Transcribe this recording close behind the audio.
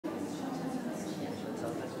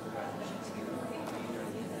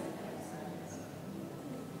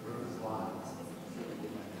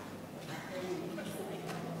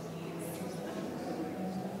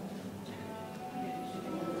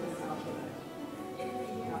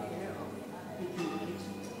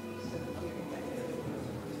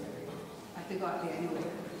got there anyway.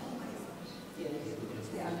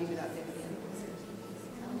 Yeah, I'll leave it out there.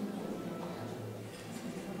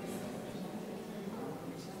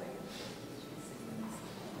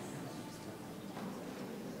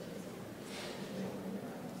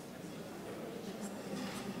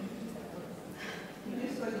 You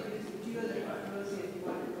just want to use the two other front rows if you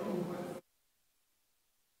want to go over.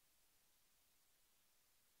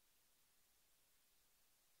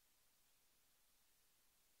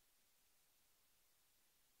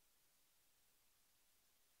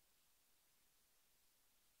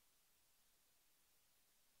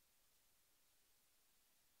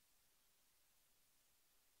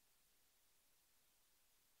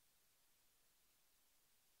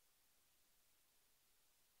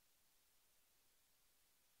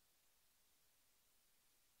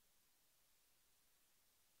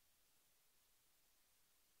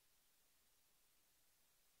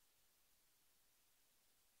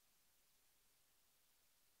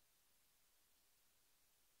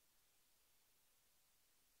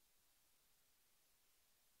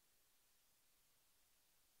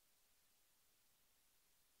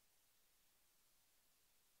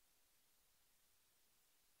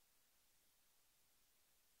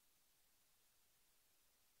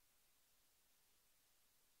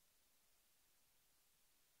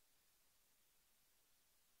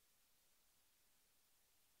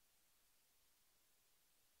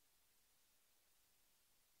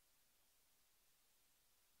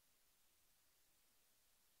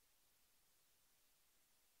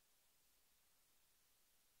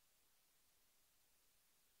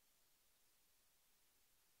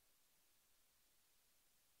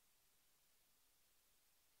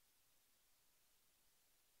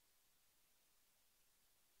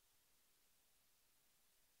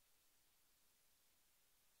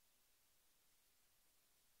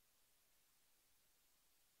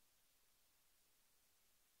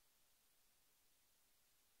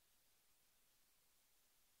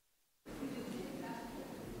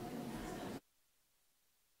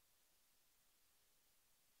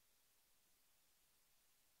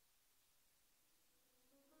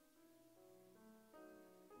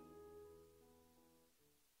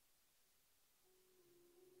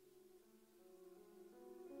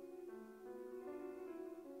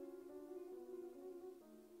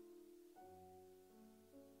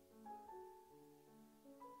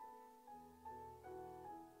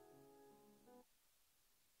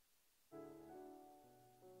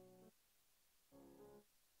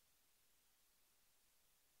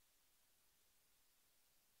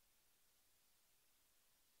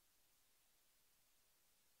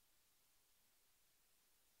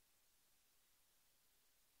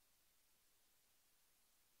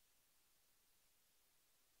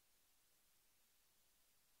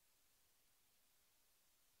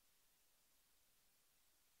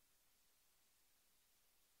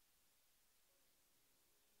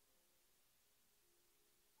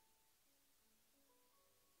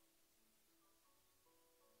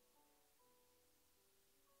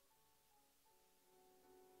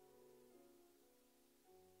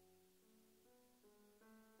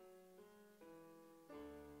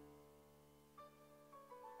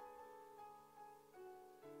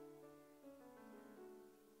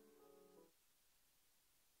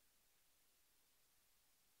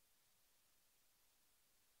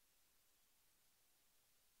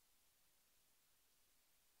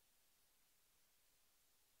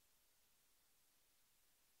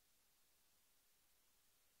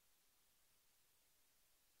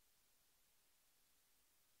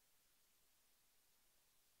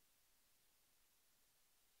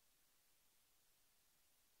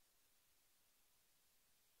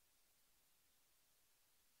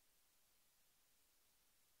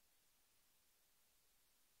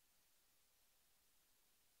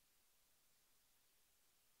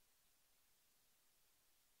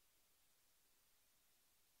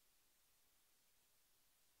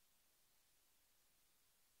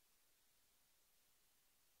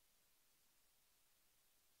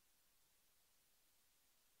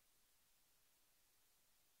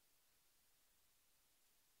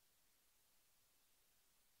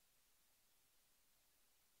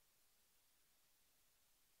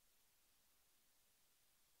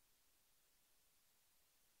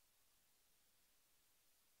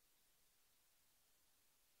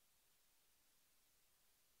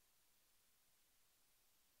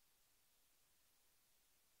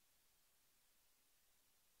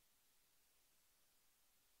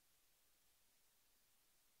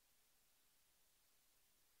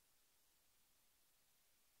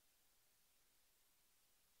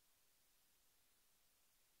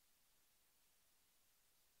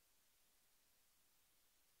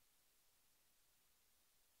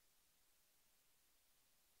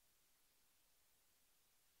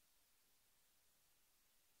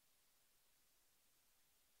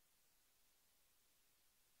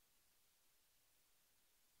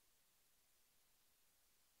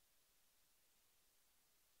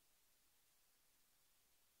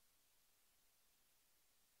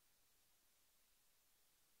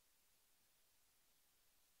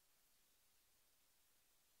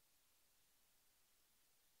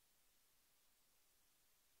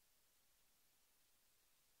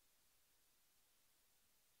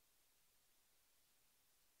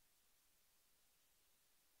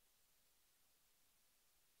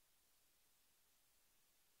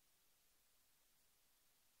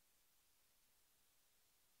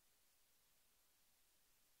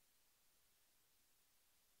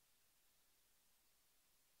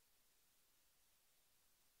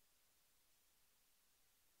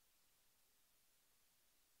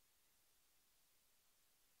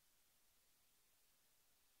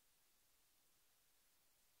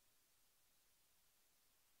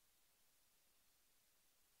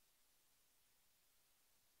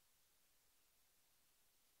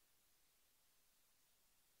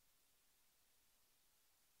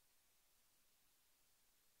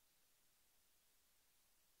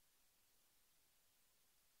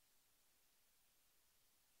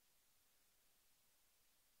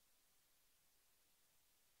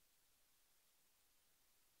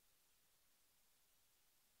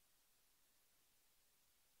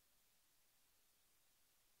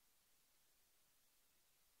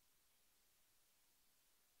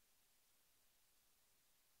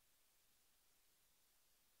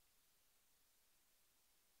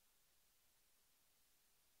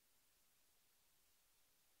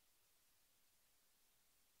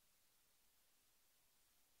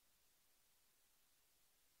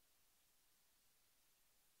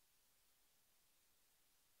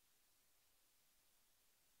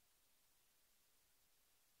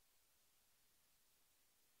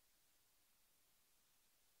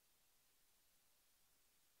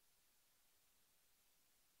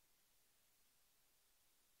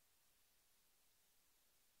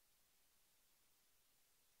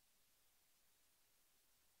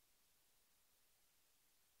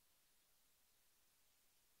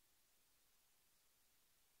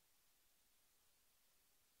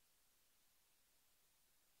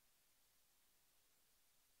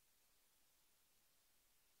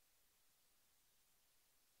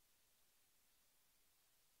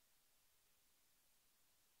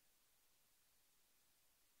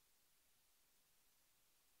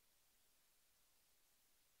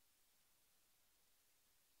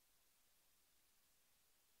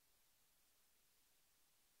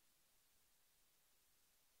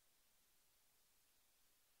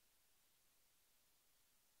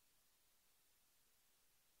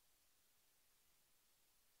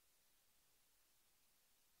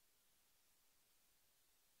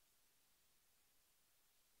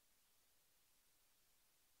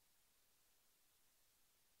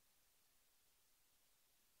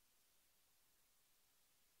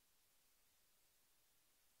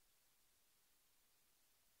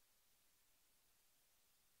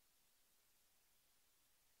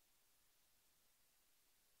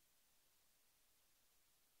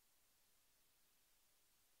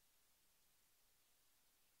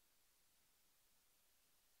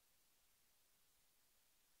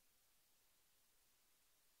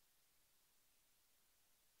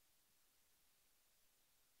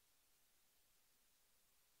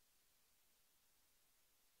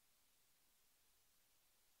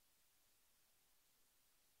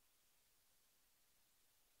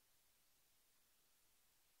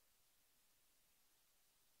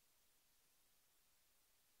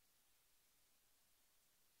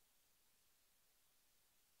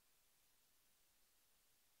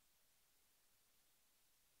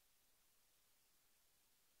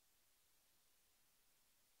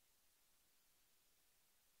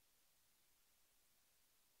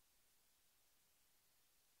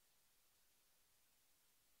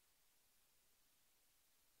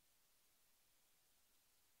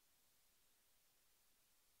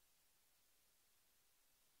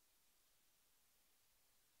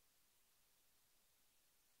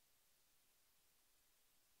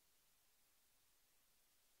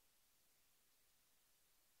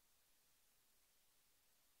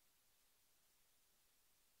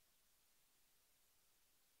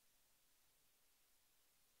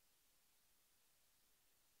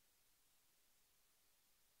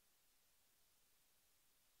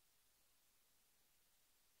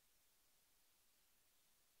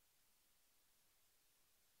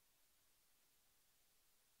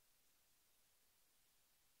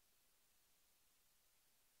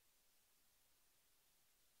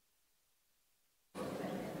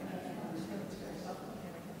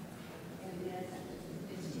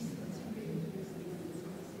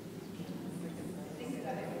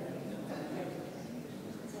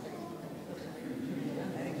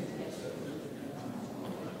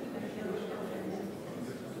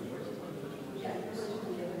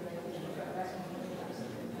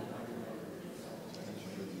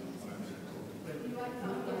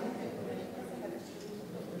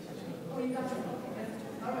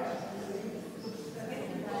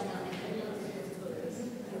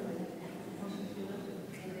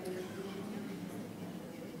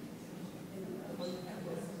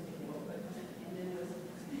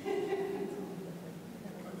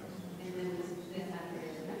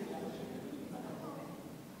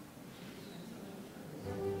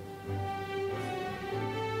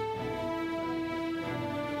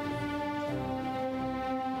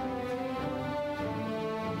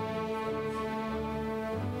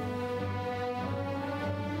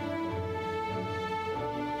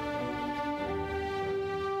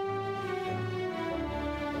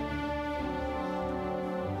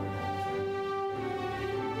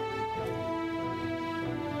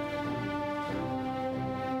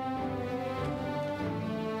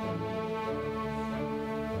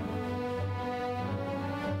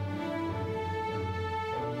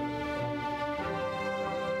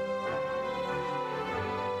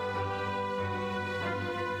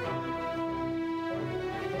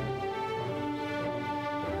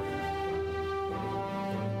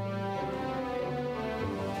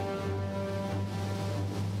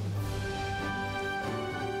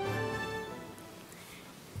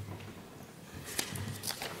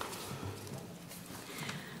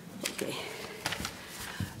 Okay.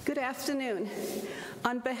 Good afternoon.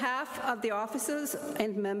 On behalf of the officers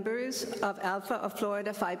and members of Alpha of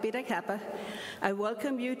Florida Phi Beta Kappa, I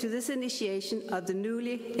welcome you to this initiation of the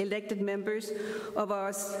newly elected members of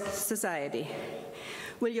our society.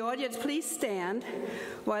 Will your audience please stand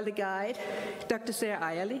while the guide, Dr. Sarah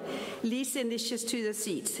Eyerly, leads the initiates to their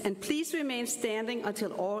seats, and please remain standing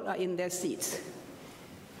until all are in their seats.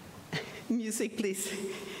 Music, please.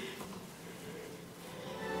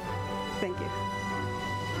 Thank you.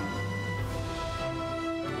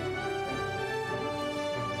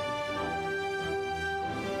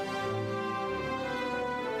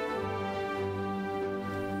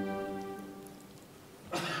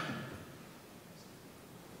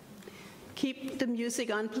 Keep the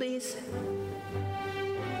music on, please.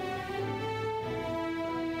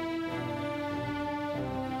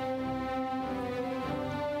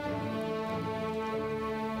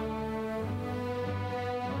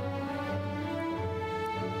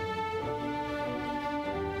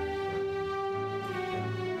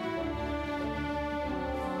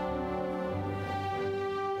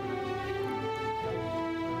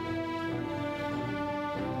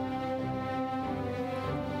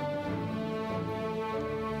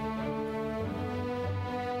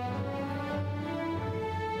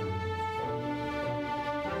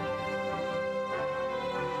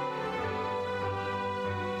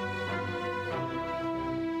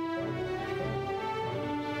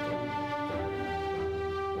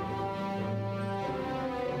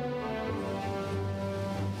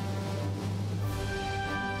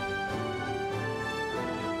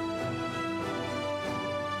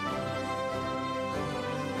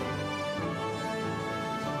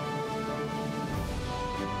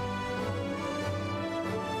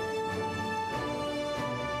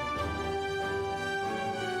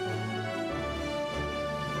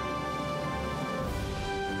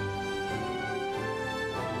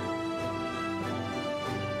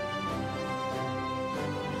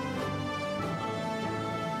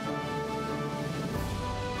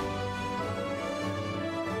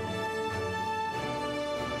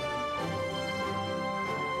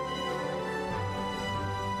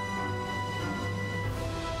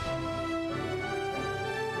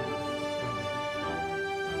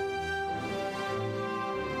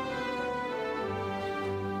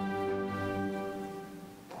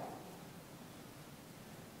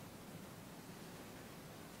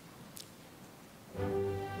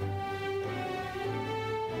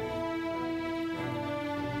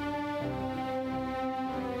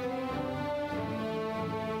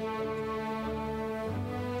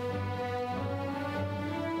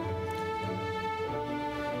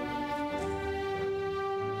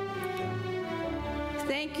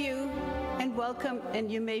 Thank you and welcome, and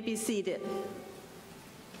you may be seated.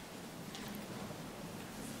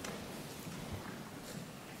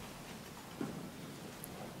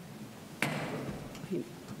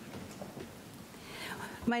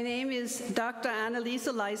 My name is Dr.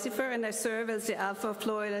 Annalisa Leisifer, and I serve as the Alpha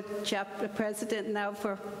Florida chapter president now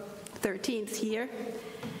for 13th year.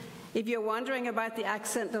 If you're wondering about the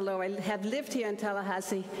accent, although I have lived here in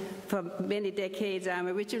Tallahassee for many decades, I'm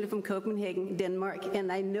originally from Copenhagen, Denmark, and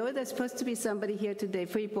I know there's supposed to be somebody here today,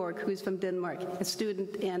 Friborg, who's from Denmark, a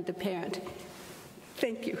student and a parent.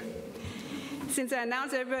 Thank you. Since I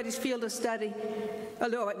announced everybody's field of study,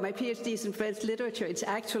 although my PhD is in French literature, it's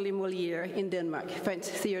actually Moliere in Denmark, French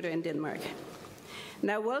theater in Denmark.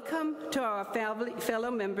 Now, welcome to our fellow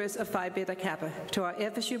members of Phi Beta Kappa, to our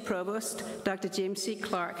FSU Provost, Dr. James C.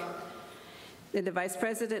 Clark, and the Vice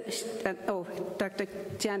President, Dr.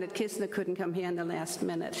 Janet Kistner couldn't come here in the last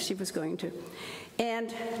minute. She was going to.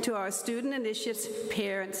 And to our student initiates,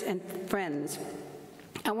 parents, and friends.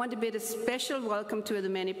 I want to bid a special welcome to the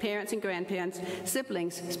many parents and grandparents,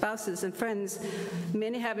 siblings, spouses, and friends,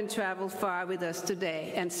 many having traveled far with us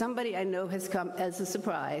today, and somebody I know has come as a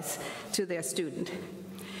surprise to their student.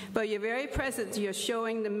 By your very presence, you're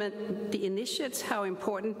showing the initiates how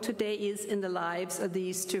important today is in the lives of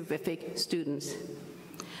these terrific students.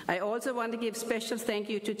 I also want to give special thank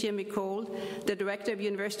you to Jimmy Cole, the Director of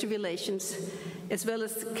University Relations, as well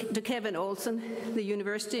as to Kevin Olson, the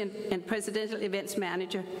University and Presidential Events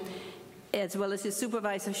Manager, as well as his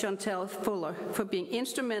supervisor, Chantel Fuller, for being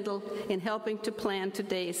instrumental in helping to plan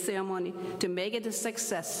today's ceremony to make it a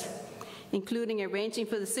success, including arranging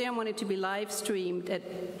for the ceremony to be live streamed at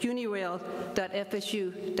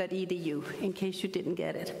unirail.fsu.edu, in case you didn't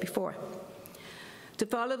get it before. To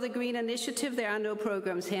follow the Green Initiative, there are no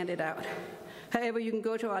programs handed out. However, you can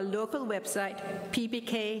go to our local website,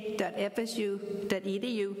 pbk.fsu.edu,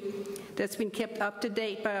 that's been kept up to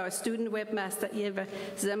date by our student webmaster, Eva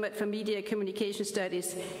Zemmert from Media Communication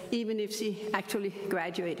Studies, even if she actually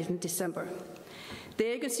graduated in December.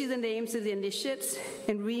 There you can see the names of the initiates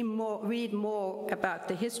and read more about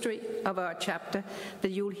the history of our chapter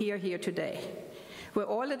that you'll hear here today. Where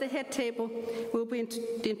all at the head table will be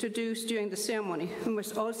introduced during the ceremony. We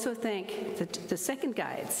must also thank the second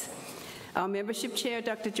guides. Our membership chair,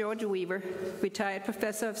 Dr. George Weaver, retired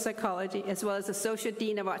professor of psychology, as well as associate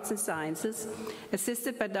dean of arts and sciences,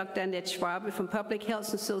 assisted by Dr. Annette Schwabe from public health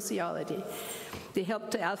and sociology. They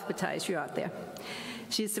helped to alphabetize you out there.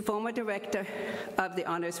 She's the former director of the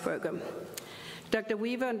honors program. Dr.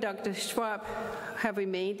 Weaver and Dr. Schwab have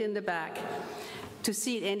remained in the back to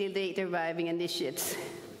seat any late arriving initiates.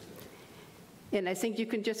 And I think you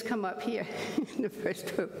can just come up here in the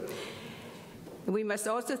first row. We must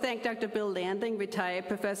also thank Dr. Bill Landing, retired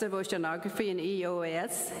professor of oceanography and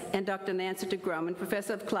EOS, and Dr. Nancy de Grumman,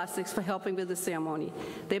 professor of classics, for helping with the ceremony.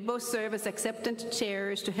 They both serve as acceptance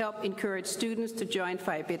chairs to help encourage students to join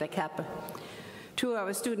Phi Beta Kappa. Two of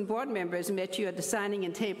our student board members met you at the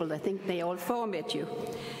signing-in table. I think they all four met you.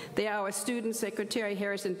 They are our student secretary,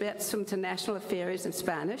 Harrison Betts, from International Affairs and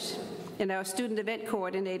Spanish, and our student event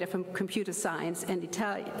coordinator from Computer Science and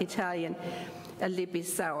Italian, Libby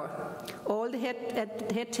Sauer. All at the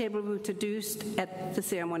head table were introduced as the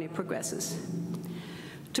ceremony progresses.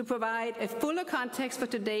 To provide a fuller context for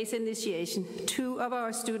today's initiation, two of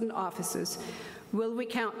our student officers will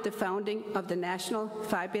recount the founding of the National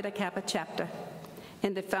Phi Beta Kappa chapter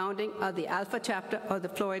and the founding of the Alpha chapter of the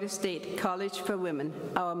Florida State College for Women,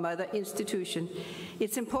 our mother institution.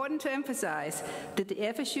 It's important to emphasize that the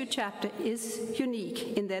FSU chapter is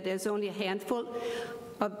unique in that there's only a handful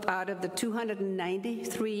out of the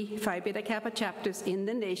 293 Phi Beta Kappa chapters in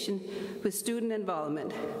the nation with student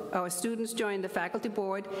involvement. Our students join the faculty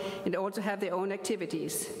board and also have their own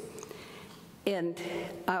activities. And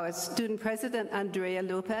our student president, Andrea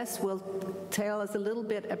Lopez, will tell us a little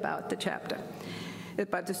bit about the chapter,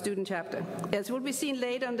 about the student chapter. As will be seen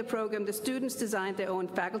later in the program, the students designed their own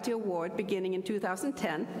faculty award beginning in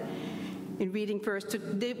 2010. Reading first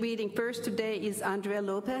today is Andrea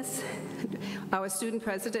Lopez, our student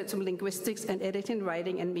president from Linguistics and Editing,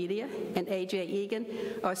 Writing, and Media, and A.J. Egan,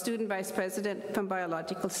 our student vice president from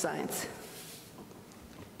Biological Science.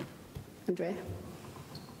 Andrea.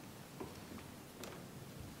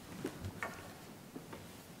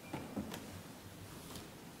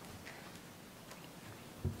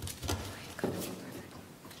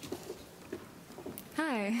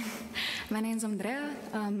 Hi, my name's Andrea,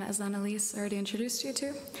 as Annalise already introduced you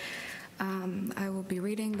to. I will be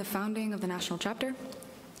reading the founding of the national chapter.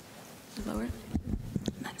 Lower.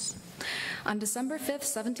 Nice. On December 5th,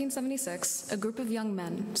 1776, a group of young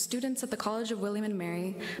men, students at the College of William and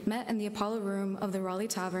Mary, met in the Apollo Room of the Raleigh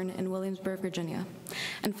Tavern in Williamsburg, Virginia,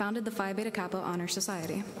 and founded the Phi Beta Kappa Honor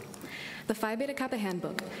Society. The Phi Beta Kappa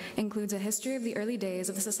Handbook includes a history of the early days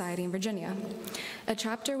of the society in Virginia. A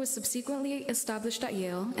chapter was subsequently established at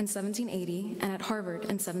Yale in 1780 and at Harvard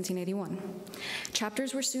in 1781.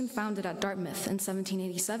 Chapters were soon founded at Dartmouth in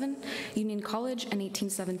 1787, Union College in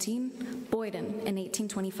 1817, Boyden in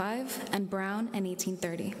 1825, and Brown in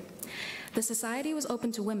 1830. The society was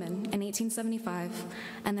open to women in 1875,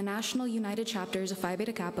 and the National United Chapters of Phi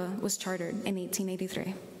Beta Kappa was chartered in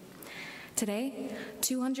 1883. Today,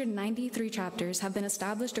 293 chapters have been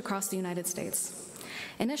established across the United States.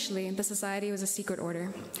 Initially, the society was a secret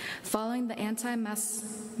order. Following the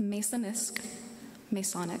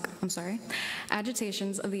Masonic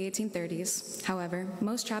agitations of the 1830s, however,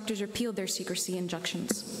 most chapters repealed their secrecy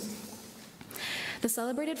injunctions. The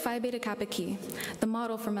celebrated Phi Beta Kappa key, the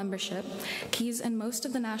model for membership, keys in most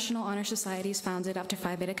of the National Honor Societies founded after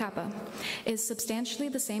Phi Beta Kappa, is substantially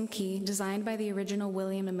the same key designed by the original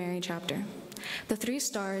William and Mary chapter. The 3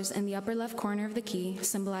 stars in the upper left corner of the key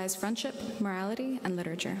symbolize friendship, morality, and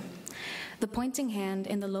literature. The pointing hand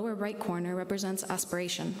in the lower right corner represents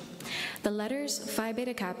aspiration. The letters Phi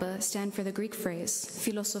Beta Kappa stand for the Greek phrase,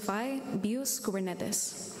 philosophiae bios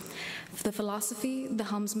kubernetes, the philosophy, the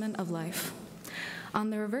helmsman of life. On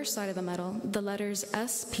the reverse side of the medal, the letters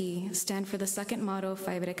SP stand for the second motto of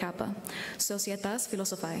Phi Beta Kappa, Societas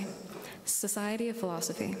Philosophiae, Society of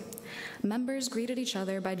Philosophy. Members greeted each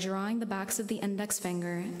other by drawing the backs of the index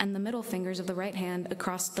finger and the middle fingers of the right hand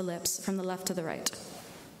across the lips from the left to the right,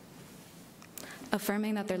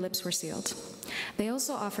 affirming that their lips were sealed. They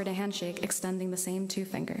also offered a handshake extending the same 2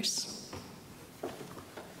 fingers.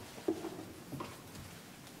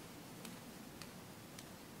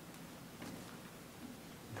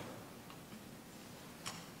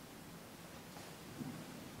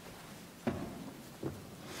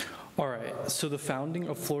 All right, so the founding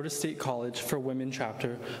of Florida State College for Women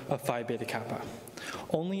chapter of Phi Beta Kappa.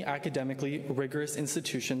 Only academically rigorous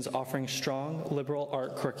institutions offering strong liberal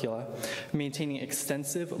art curricula, maintaining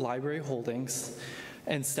extensive library holdings,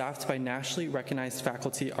 and staffed by nationally recognized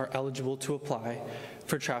faculty are eligible to apply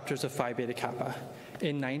for chapters of Phi Beta Kappa.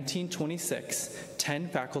 In 1926, 10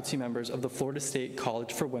 faculty members of the Florida State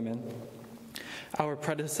College for Women, our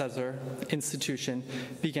predecessor institution,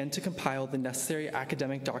 began to compile the necessary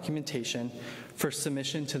academic documentation for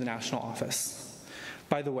submission to the national office.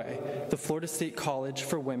 By the way, the Florida State College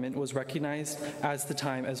for Women was recognized at the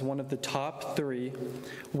time as one of the top 3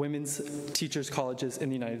 women's teachers' colleges in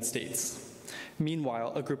the United States.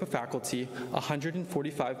 Meanwhile, a group of faculty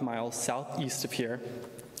 145 miles southeast of here,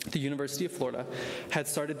 the University of Florida, had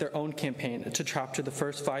started their own campaign to chapter the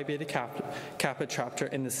first Phi Beta Kappa chapter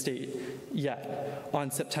in the state. Yet, on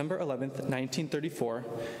September 11th, 1934,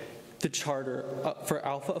 the charter for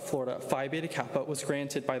Alpha of Florida Phi Beta Kappa was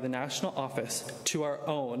granted by the national office to our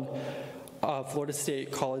own Florida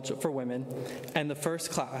State College for Women, and the first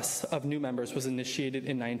class of new members was initiated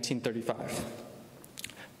in 1935.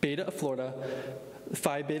 Beta of Florida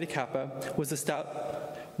Phi Beta Kappa was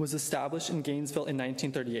established in Gainesville in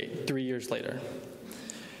 1938, 3 years later.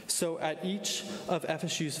 So at each of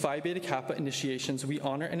FSU's Phi Beta Kappa initiations, we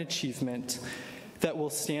honor an achievement that will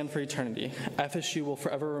stand for eternity. FSU will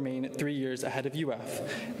forever remain 3 years ahead of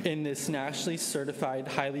UF in this nationally certified,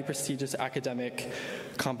 highly prestigious academic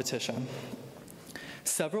competition.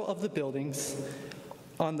 Several of the buildings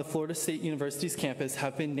on the Florida State University's campus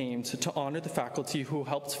have been named to honor the faculty who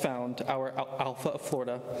helped found our Alpha of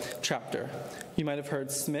Florida chapter. You might have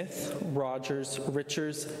heard Smith, Rogers,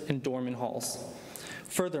 Richards, and Dorman Halls.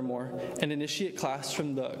 Furthermore, an initiate class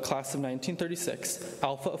from the class of 1936,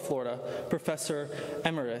 Alpha of Florida, Professor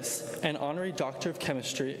Emeritus and Honorary Doctor of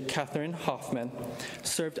Chemistry, Catherine Hoffman,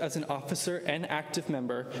 served as an officer and active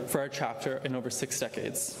member for our chapter in over 6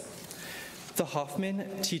 decades. The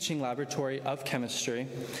Hoffman Teaching Laboratory of Chemistry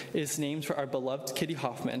is named for our beloved Kitty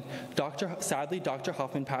Hoffman. Sadly, Dr.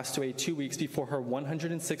 Hoffman passed away 2 weeks before her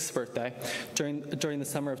 106th birthday during the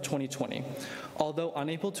summer of 2020. Although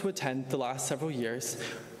unable to attend the last several years,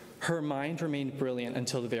 her mind remained brilliant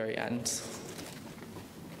until the very end.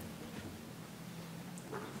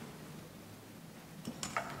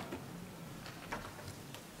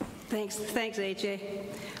 Thanks, AJ.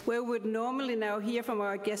 We would normally now hear from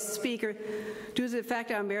our guest speaker. Due to the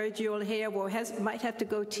fact our Mary Jewel Hayward might have to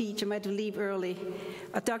go teach and might have to leave early.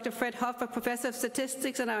 Dr. Fred Hoffer, Professor of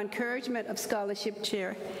Statistics and our Encouragement of Scholarship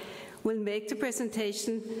Chair, will make the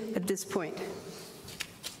presentation at this point.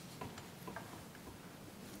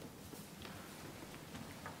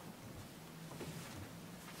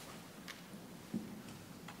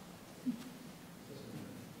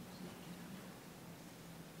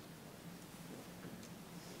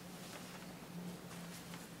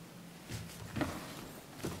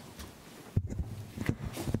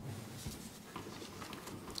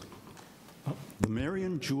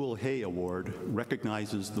 Marion Jewel Hay Award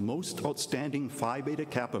recognizes the most outstanding Phi Beta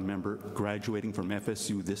Kappa member graduating from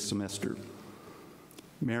FSU this semester.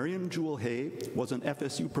 Marion Jewel Hay was an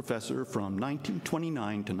FSU professor from 1929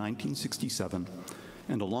 to 1967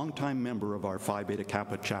 and a longtime member of our Phi Beta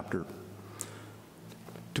Kappa chapter.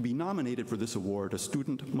 To be nominated for this award, a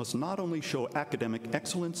student must not only show academic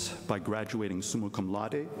excellence by graduating summa cum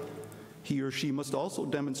laude, he or she must also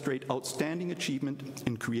demonstrate outstanding achievement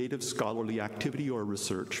in creative scholarly activity or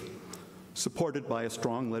research, supported by a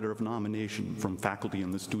strong letter of nomination from faculty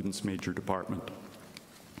in the student's major department.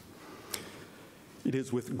 It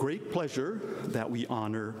is with great pleasure that we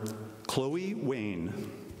honor Chloe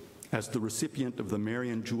Wayne as the recipient of the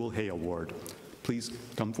Marion Jewel Hay Award. Please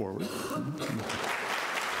come forward.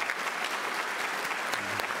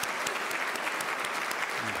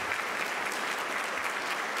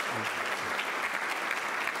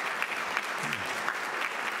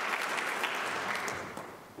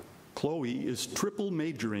 Chloe is triple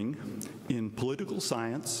majoring in political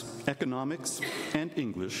science, economics, and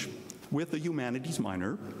English with a humanities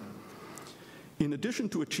minor. In addition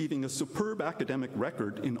to achieving a superb academic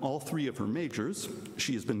record in all 3 of her majors,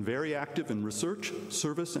 she has been very active in research,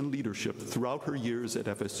 service, and leadership throughout her years at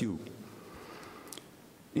FSU.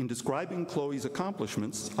 In describing Chloe's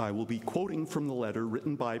accomplishments, I will be quoting from the letter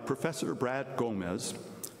written by Professor Brad Gomez,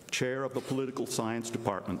 chair of the Political Science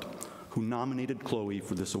Department, who nominated Chloe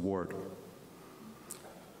for this award.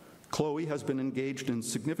 Chloe has been engaged in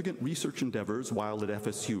significant research endeavors while at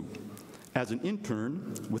FSU. As an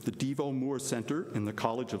intern with the Devo Moore Center in the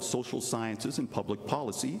College of Social Sciences and Public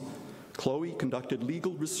Policy, Chloe conducted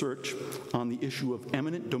legal research on the issue of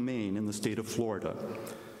eminent domain in the state of Florida.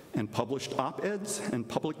 and published op-eds and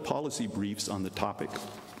public policy briefs on the topic.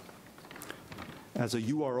 As a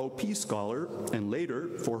UROP scholar, and later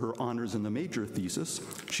for her honors in the major thesis,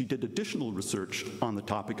 she did additional research on the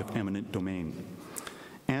topic of eminent domain,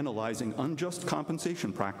 analyzing unjust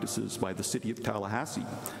compensation practices by the city of Tallahassee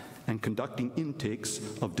and conducting intakes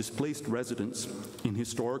of displaced residents in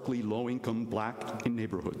historically low-income Black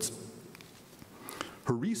neighborhoods.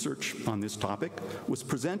 Her research on this topic was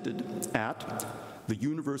presented at the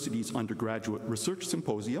university's Undergraduate Research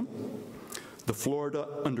Symposium, the Florida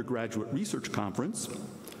Undergraduate Research Conference,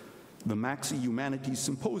 the Maxey Humanities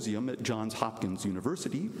Symposium at Johns Hopkins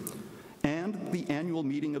University, and the annual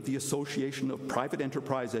meeting of the Association of Private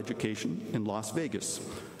Enterprise Education in Las Vegas,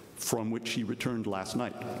 from which she returned last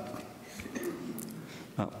night.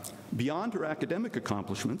 Beyond her academic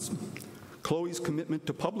accomplishments, Chloe's commitment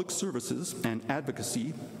to public services and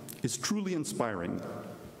advocacy is truly inspiring.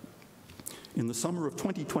 In the summer of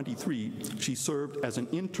 2023, she served as an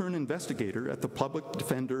intern investigator at the Public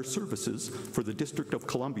Defender Services for the District of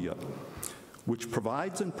Columbia, which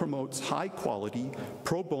provides and promotes high-quality,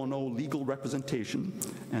 pro bono legal representation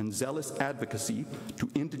and zealous advocacy to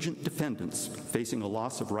indigent defendants facing a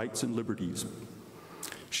loss of rights and liberties.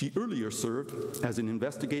 She earlier served as an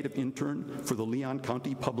investigative intern for the Leon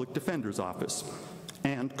County Public Defender's Office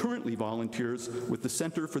and currently volunteers with the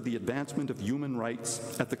Center for the Advancement of Human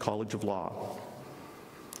Rights at the College of Law.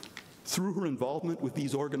 Through her involvement with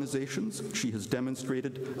these organizations, she has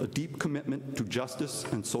demonstrated a deep commitment to justice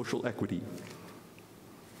and social equity.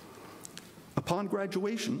 Upon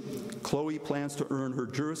graduation, Chloe plans to earn her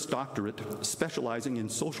Juris Doctorate, specializing in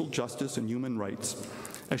social justice and human rights,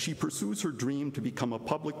 as she pursues her dream to become a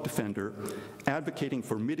public defender, advocating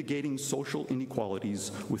for mitigating social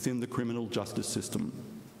inequalities within the criminal justice system.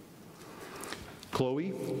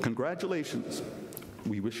 Chloe, congratulations.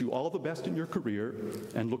 We wish you all the best in your career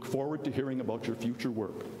and look forward to hearing about your future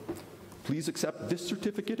work. Please accept this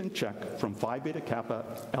certificate and check from Phi Beta Kappa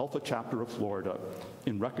Alpha Chapter of Florida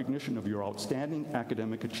in recognition of your outstanding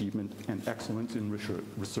academic achievement and excellence in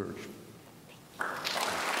research.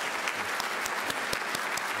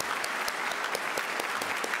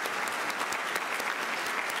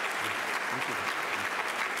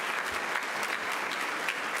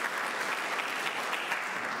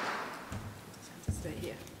 Stay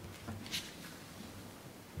here.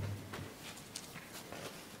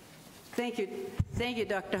 Thank you,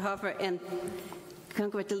 Dr. Hoffer, and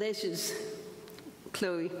congratulations,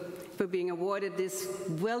 Chloe, for being awarded this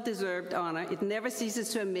well-deserved honor. It never ceases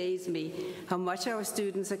to amaze me how much our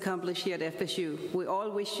students accomplish here at FSU. We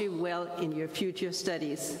all wish you well in your future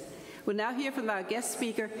studies. We'll now hear from our guest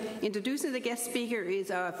speaker. Introducing the guest speaker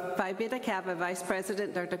is our Phi Beta Kappa Vice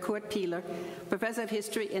President, Dr. Kurt Peeler, Professor of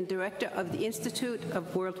History and Director of the Institute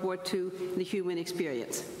of World War II and the Human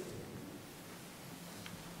Experience.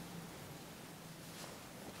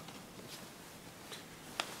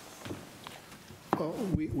 Well,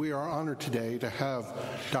 we are honored today to have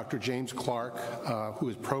Dr. James Clark, who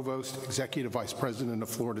is Provost, Executive Vice President of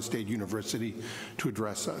Florida State University, to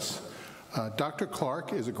address us. Dr.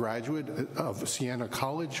 Clark is a graduate of Siena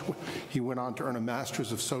College. He went on to earn a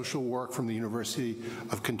Master's of Social Work from the University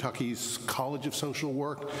of Kentucky's College of Social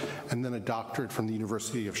Work, and then a doctorate from the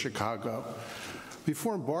University of Chicago.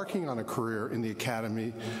 Before embarking on a career in the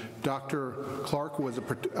academy, Dr. Clark was a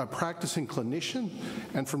practicing clinician,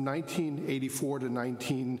 and from 1984 to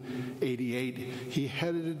 1988, he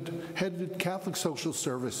headed Catholic Social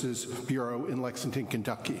Services Bureau in Lexington,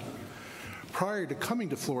 Kentucky. Prior to coming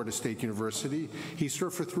to Florida State University, he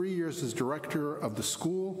served for 3 years as director of the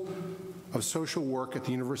School of Social Work at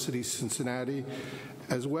the University of Cincinnati,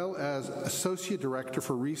 as well as associate director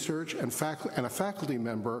for research and a faculty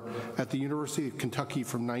member at the University of Kentucky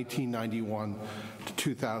from 1991 to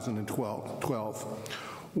 2012.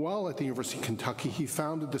 While at the University of Kentucky, he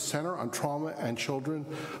founded the Center on Trauma and Children,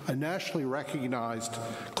 a nationally recognized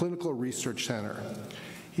clinical research center.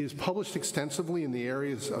 He has published extensively in the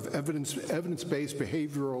areas of evidence-based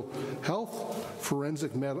behavioral health,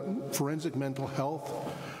 forensic mental health,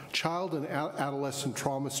 child and adolescent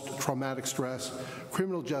traumatic stress,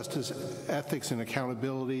 criminal justice, ethics and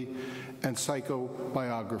accountability, and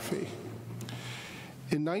psychobiography.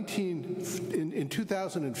 In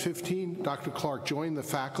 2015, Dr. Clark joined the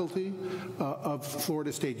faculty of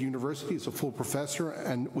Florida State University as a full professor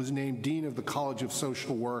and was named Dean of the College of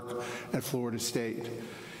Social Work at Florida State.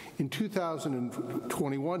 In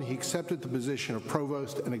 2021, he accepted the position of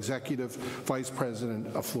Provost and Executive Vice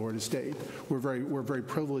President of Florida State. We're very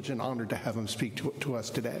privileged and honored to have him speak to us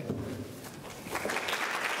today.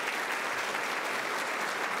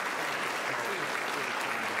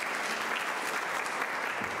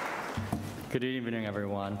 Good evening,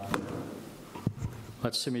 everyone.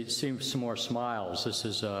 Let's see some more smiles. This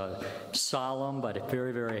is a solemn but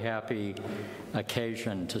very, very happy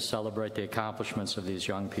occasion to celebrate the accomplishments of these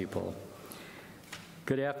young people.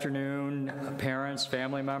 Good afternoon, parents,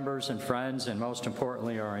 family members, and friends, and most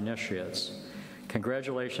importantly, our initiates.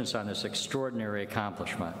 Congratulations on this extraordinary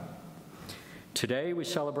accomplishment. Today, we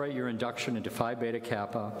celebrate your induction into Phi Beta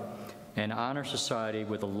Kappa, an honor society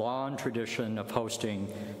with a long tradition of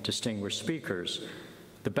hosting distinguished speakers.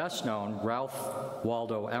 The best known, Ralph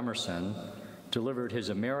Waldo Emerson, delivered his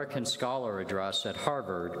American Scholar Address at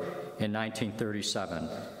Harvard in 1937.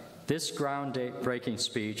 This groundbreaking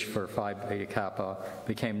speech for Phi Beta Kappa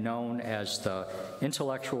became known as the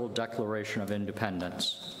Intellectual Declaration of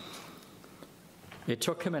Independence. It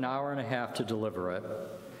took him an hour and a half to deliver it.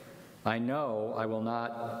 I know I will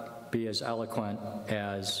not be as eloquent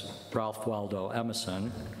as Ralph Waldo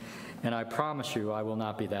Emerson, and I promise you I will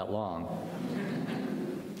not be that long.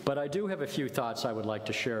 But I do have a few thoughts I would like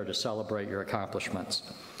to share to celebrate your accomplishments.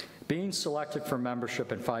 Being selected for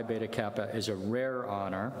membership in Phi Beta Kappa is a rare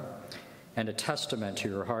honor and a testament to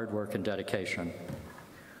your hard work and dedication.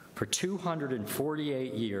 For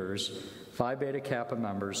 248 years, Phi Beta Kappa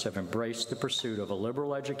members have embraced the pursuit of a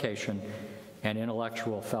liberal education and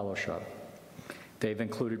intellectual fellowship. They've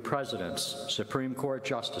included presidents, Supreme Court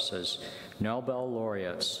justices, Nobel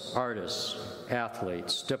laureates, artists,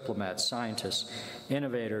 athletes, diplomats, scientists,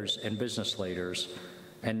 innovators, and business leaders.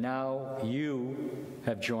 And now you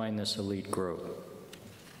have joined this elite group.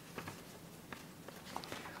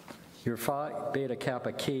 Your Phi Beta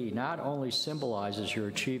Kappa key not only symbolizes your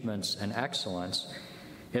achievements and excellence,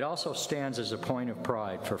 it also stands as a point of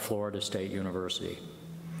pride for Florida State University.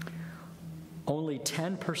 Only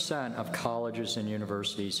 10% of colleges and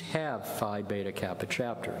universities have Phi Beta Kappa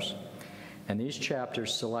chapters, and these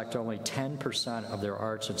chapters select only 10% of their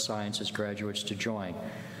arts and sciences graduates to join.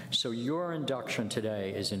 So your induction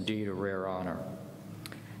today is indeed a rare honor.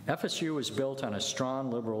 FSU is built on a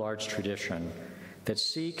strong liberal arts tradition that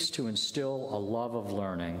seeks to instill a love of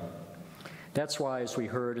learning. That's why, as we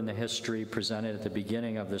heard in the history presented at the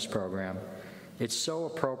beginning of this program, it's so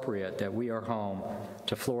appropriate that we are home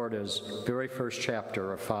to Florida's very first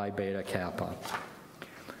chapter of Phi Beta Kappa.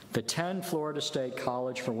 The 10 Florida State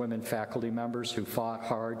College for Women faculty members who fought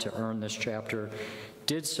hard to earn this chapter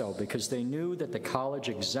did so because they knew that the college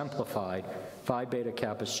exemplified Phi Beta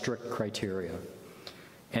Kappa's strict criteria.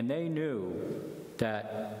 And they knew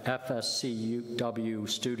that FSCW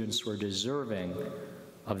students were deserving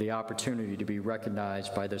of the opportunity to be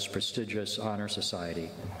recognized by this prestigious honor society.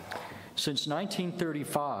 Since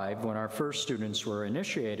 1935, when our first students were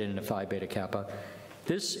initiated into Phi Beta Kappa,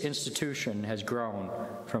 this institution has grown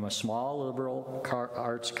from a small liberal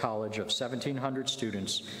arts college of 1,700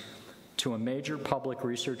 students to a major public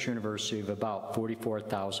research university of about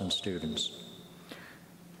 44,000 students.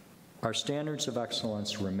 Our standards of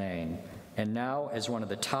excellence remain, and now, as one of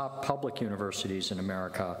the top public universities in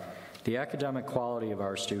America, the academic quality of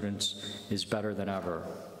our students is better than ever.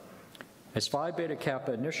 As Phi Beta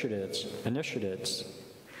Kappa initiates,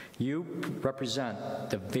 you represent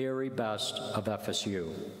the very best of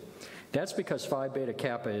FSU. That's because Phi Beta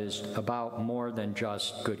Kappa is about more than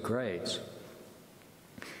just good grades.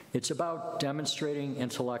 It's about demonstrating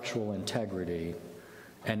intellectual integrity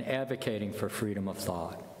and advocating for freedom of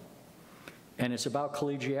thought. And it's about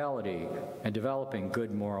collegiality and developing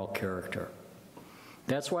good moral character.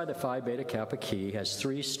 That's why the Phi Beta Kappa key has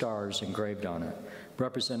 3 stars engraved on it,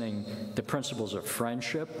 representing the principles of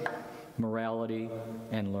friendship, morality,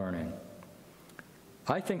 and learning.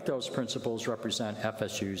 I think those principles represent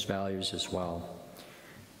FSU's values as well.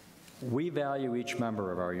 We value each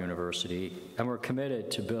member of our university, and we're committed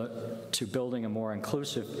to building a more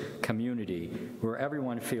inclusive community where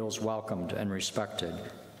everyone feels welcomed and respected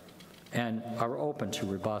and are open to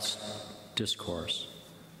robust discourse.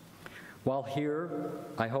 While here,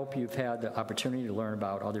 I hope you've had the opportunity to learn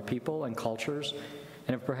about other people and cultures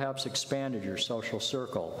and have perhaps expanded your social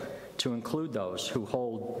circle to include those who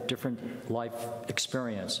hold different life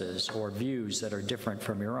experiences or views that are different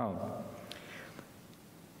from your own.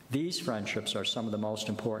 These friendships are some of the most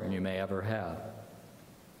important you may ever have.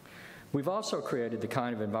 We've also created the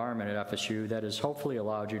kind of environment at FSU that has hopefully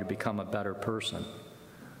allowed you to become a better person.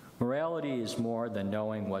 Morality is more than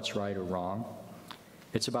knowing what's right or wrong.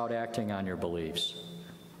 It's about acting on your beliefs.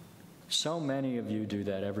 So many of you do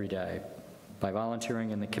that every day by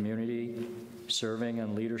volunteering in the community, serving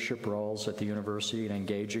in leadership roles at the university, and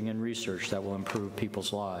engaging in research that will improve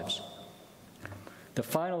people's lives. The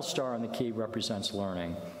final star on the key represents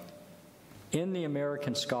learning. In the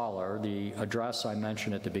American Scholar, the address I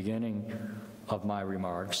mentioned at the beginning of my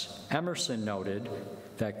remarks, Emerson noted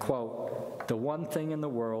that, quote, "the one thing in the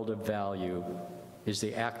world of value is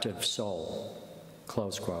the active soul,"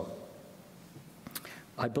 close quote.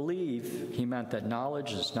 I believe he meant that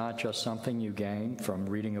knowledge is not just something you gain from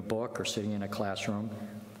reading a book or sitting in a classroom.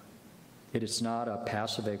 It is not a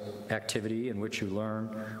passive activity in which you learn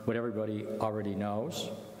what everybody already knows.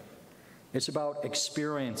 It's about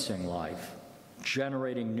experiencing life,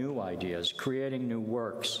 generating new ideas, creating new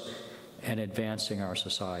works, and advancing our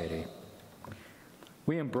society.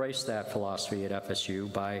 We embrace that philosophy at FSU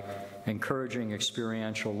by encouraging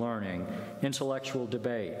experiential learning, intellectual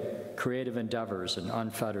debate, creative endeavors, and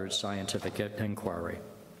unfettered scientific inquiry.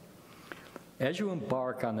 As you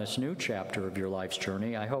embark on this new chapter of your life's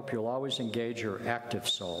journey, I hope you'll always engage your active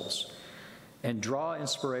souls and draw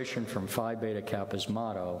inspiration from Phi Beta Kappa's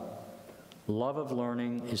motto, "Love of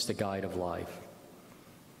learning is the guide of life."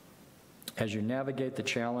 As you navigate the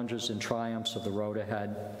challenges and triumphs of the road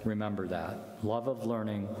ahead, remember that. Love of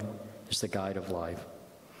learning is the guide of life.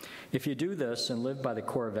 If you do this and live by the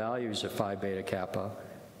core values of Phi Beta Kappa,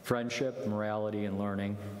 friendship, morality, and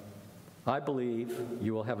learning, I believe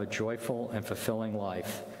you will have a joyful and fulfilling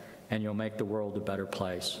life, and you'll make the world a better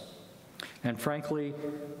place. And frankly,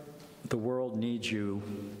 the world needs you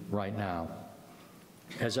right now.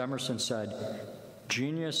 As Emerson said,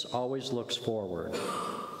 "Genius always looks forward."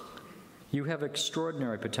 You have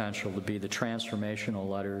extraordinary potential to be the transformational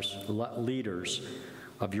leaders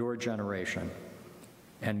of your generation,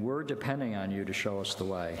 and we're depending on you to show us the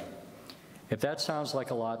way. If that sounds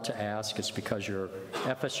like a lot to ask, it's because your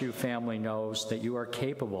FSU family knows that you are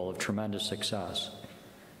capable of tremendous success.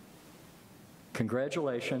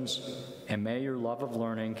 Congratulations, and may your love of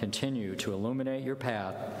learning continue to illuminate your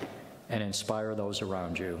path and inspire those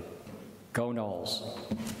around you. Go Noles.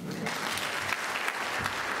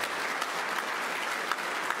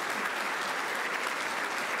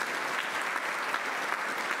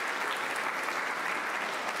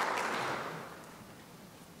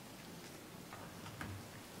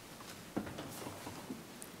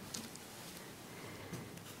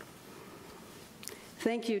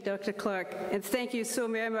 Thank you, Dr. Clark, and thank you so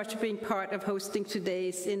very much for being part of hosting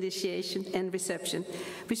today's initiation and reception,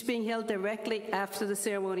 which is being held directly after the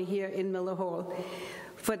ceremony here in Miller Hall.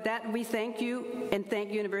 For that, we thank you and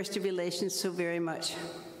thank University Relations so very much.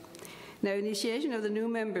 Now, initiation of the new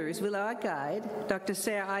members will our guide, Dr.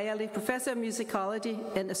 Sarah Ayali, Professor of Musicology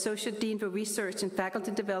and Associate Dean for Research and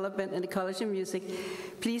Faculty Development in the College of Music,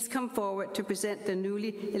 please come forward to present the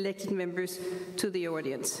newly elected members to the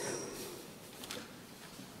audience.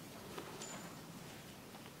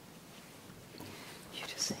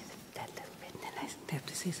 I have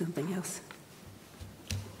to say something else.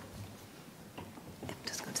 I'm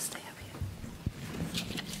just going to stay up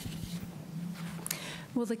here.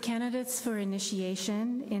 Will the candidates for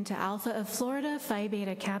initiation into Alpha of Florida Phi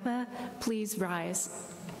Beta Kappa please rise?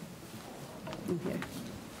 Okay.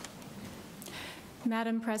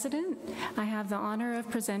 Madam President, I have the honor of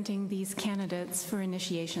presenting these candidates for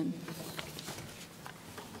initiation.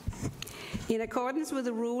 In accordance with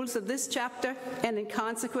the rules of this chapter and in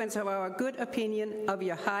consequence of our good opinion of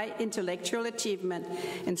your high intellectual achievement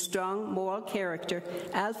and strong moral character,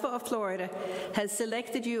 Alpha of Florida has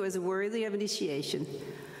selected you as worthy of initiation.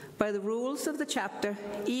 By the rules of the chapter,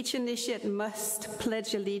 each initiate must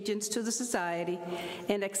pledge allegiance to the society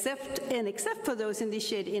and except for those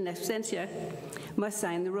initiated in absentia, must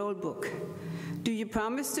sign the roll book. Do you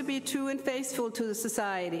promise to be true and faithful to the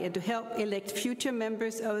society and to help elect future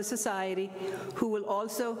members of the society who will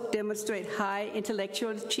also demonstrate high intellectual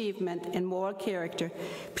achievement and moral character?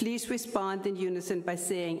 Please respond in unison by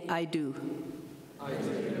saying, "I do." I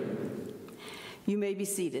do. You may be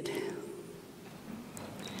seated.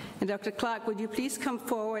 And Dr. Clark, would you please come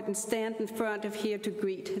forward and stand in front of here to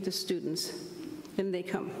greet the students when they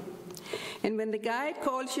come? And when the guide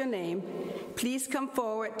calls your name, please come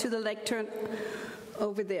forward to the lectern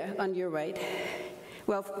over there on your right.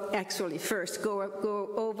 Well, actually, first, go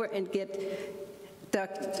over and get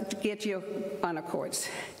your honor cords.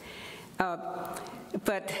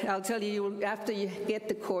 But I'll tell you, after you get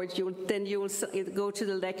the cords, you will go to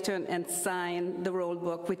the lectern and sign the roll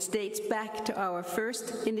book, which dates back to our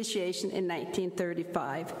first initiation in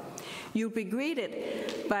 1935. You'll be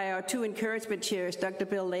greeted by our two encouragement chairs, Dr.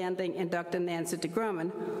 Bill Landing and Dr. Nancy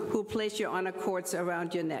DeGrumman, who will place your honor cords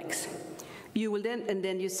around your necks. You will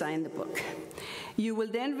then you sign the book. You will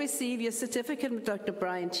then receive your certificate from Dr.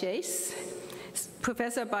 Brian Chase,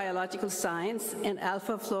 Professor of Biological Science and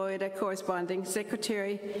Alpha Florida Corresponding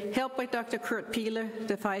Secretary, helped by Dr. Kurt Peeler,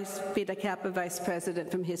 the Phi Beta Kappa Vice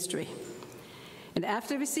President from History. And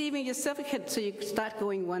after receiving your certificate, so you start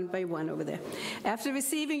going one by one over there. After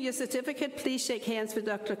receiving your certificate, please shake hands with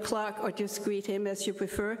Dr. Clark or just greet him as you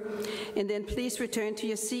prefer. And then please return to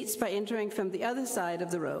your seats by entering from the other side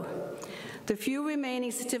of the row. The few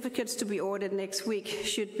remaining certificates to be ordered next week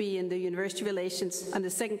should be in the University Relations on the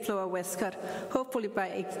second floor of Westcott, hopefully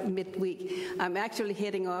by midweek. I'm actually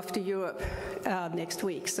heading off to Europe next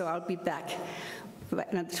week, so I'll be back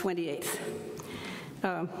on the 28th.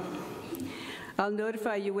 I'll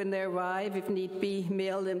notify you when they arrive. If need be,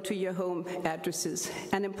 mail them to your home addresses.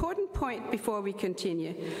 An important point before we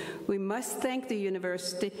continue. We must thank the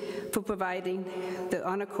university for providing the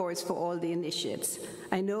honor cords for all the initiates.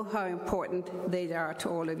 I know how important they are to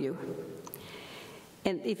all of you.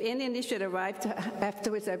 And if any initiate arrived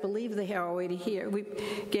afterwards, I believe they are already here. We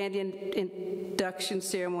began the induction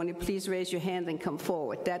ceremony. Please raise your hand and come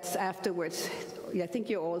forward. That's afterwards. I think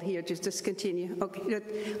you're all here. Just continue. Okay.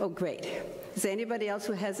 Oh, great. Is there anybody else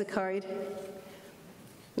who has a card?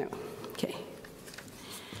 No. Okay.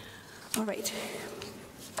 All right.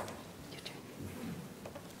 Your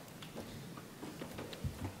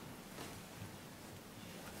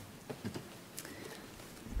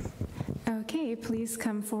turn. Okay, please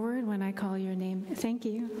come forward when I call your name. Thank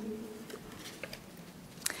you.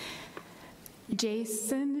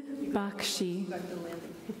 Jason Bakshi.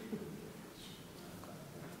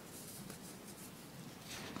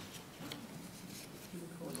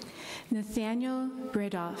 Nathaniel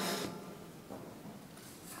Bredoff.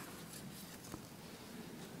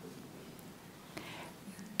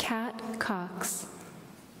 Kat Cox.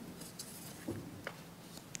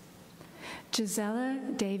 Gisela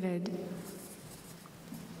David.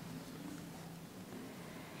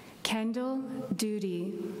 Kendall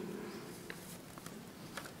Duty.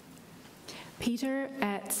 Peter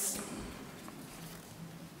Etz.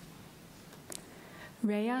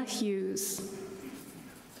 Rhea Hughes.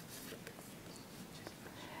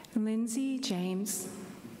 Lindsay James.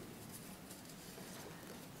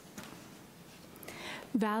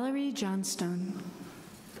 Valerie Johnstone.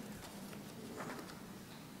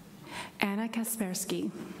 Anna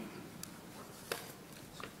Kaspersky.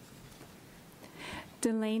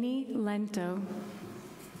 Delaney Lento.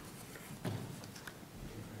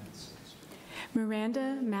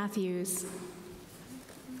 Miranda Matthews.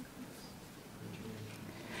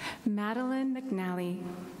 Madeline McNally.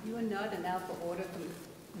 You are not in alpha order,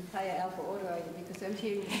 entire alpha order, are you? Because I'm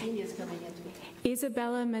hearing seniors coming in.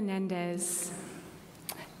 Isabella Menendez.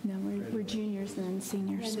 No, we're juniors and then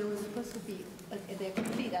seniors. Yeah, no, it's supposed to be, they're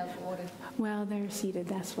complete alpha order. Well, they're seated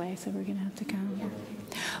this way, so we're going to have to come.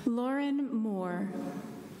 Lauren Moore.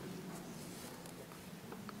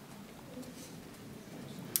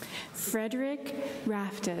 Frederick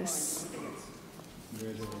Raftis.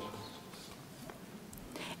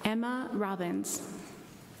 Emma Robbins.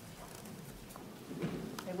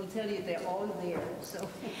 I will tell you, they're all there, so.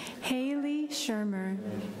 Haley Shermer.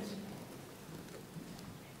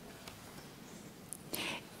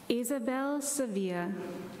 Isabel Sevilla.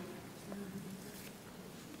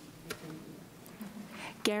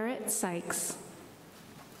 Garrett Sykes.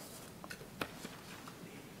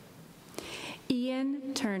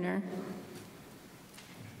 Ian Turner.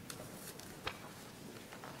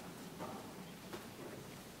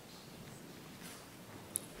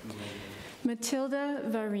 Matilda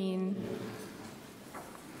Varine.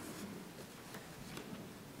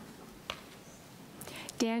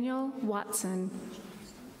 Daniel Watson.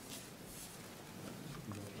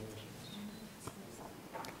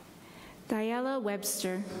 Diella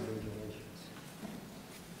Webster.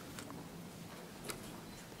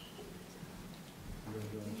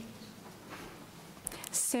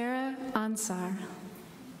 Sarah Ansar.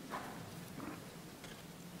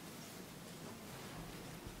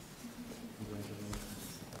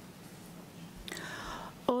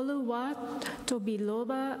 Oluwat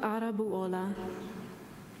Tobiloba Arabuola.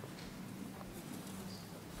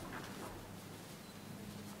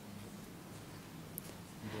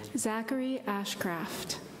 Zachary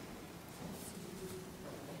Ashcraft.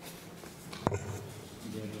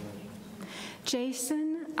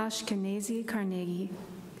 Jason Ashkenazi Carnegie.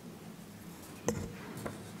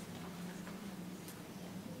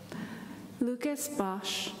 Lucas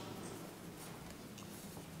Bosch.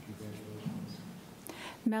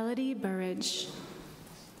 Melody Burridge.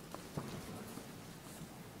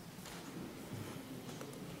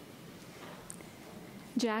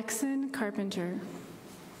 Jackson Carpenter.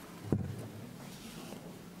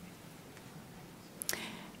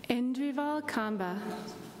 Indrival Kamba.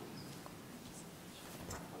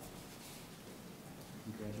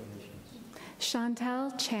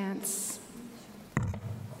 Chantal Chance.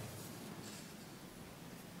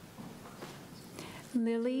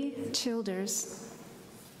 Lily Childers.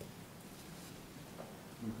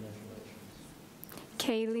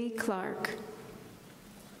 Kaylee Clark.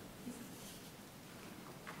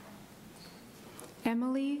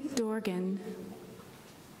 Emily Dorgan.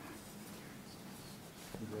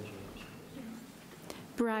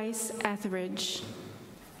 Bryce Etheridge.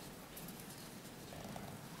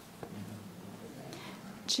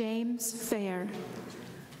 James Fair.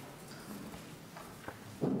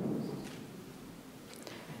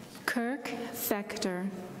 Kirk Fechter.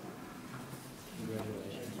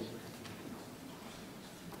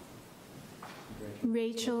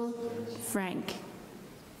 Rachel Frank.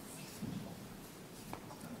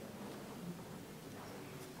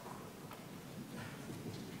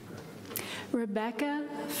 Rebecca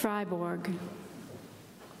Freiborg.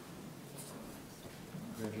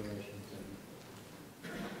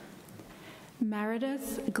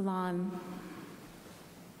 Meredith Glahn.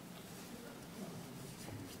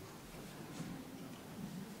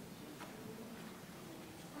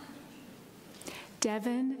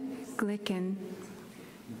 Devin Glicken.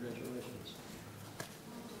 Congratulations.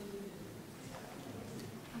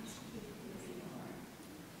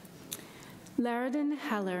 Laradin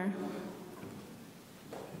Heller.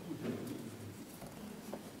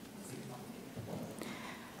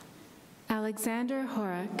 Alexander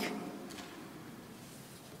Horak.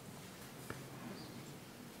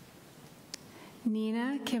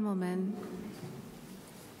 Nina Kimmelman.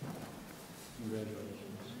 Congratulations.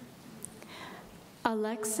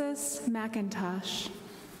 Alexis McIntosh.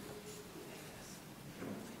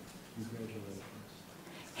 Congratulations.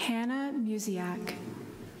 Hannah Musiak.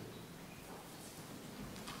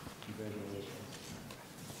 Congratulations.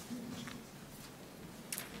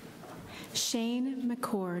 Shane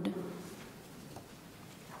McCord.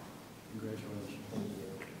 Congratulations.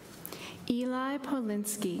 Eli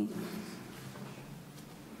Polinsky.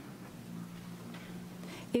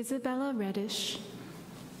 Isabella Reddish.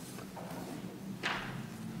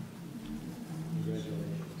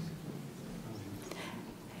 Congratulations.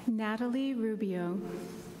 Natalie Rubio.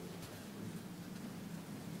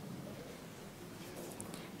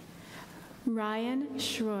 Ryan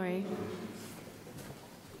Schroy.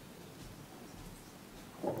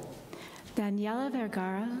 Daniela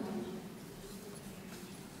Vergara.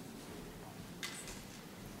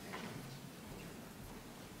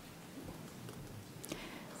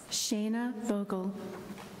 Shayna Vogel.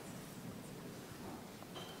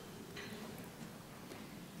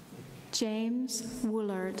 James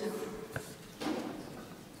Woolard.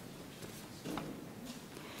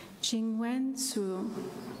 Jingwen Su.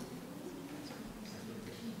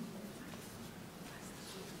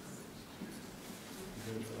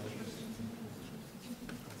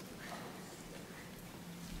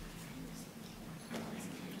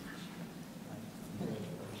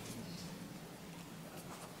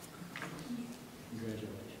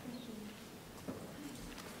 Congratulations.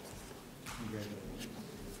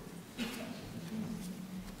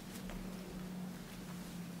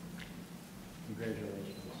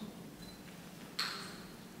 Congratulations.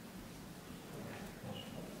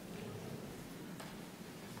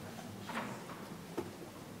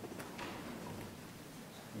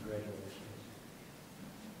 Congratulations.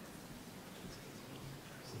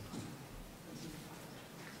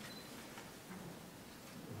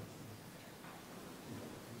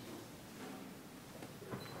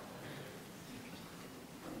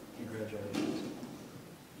 Congratulations.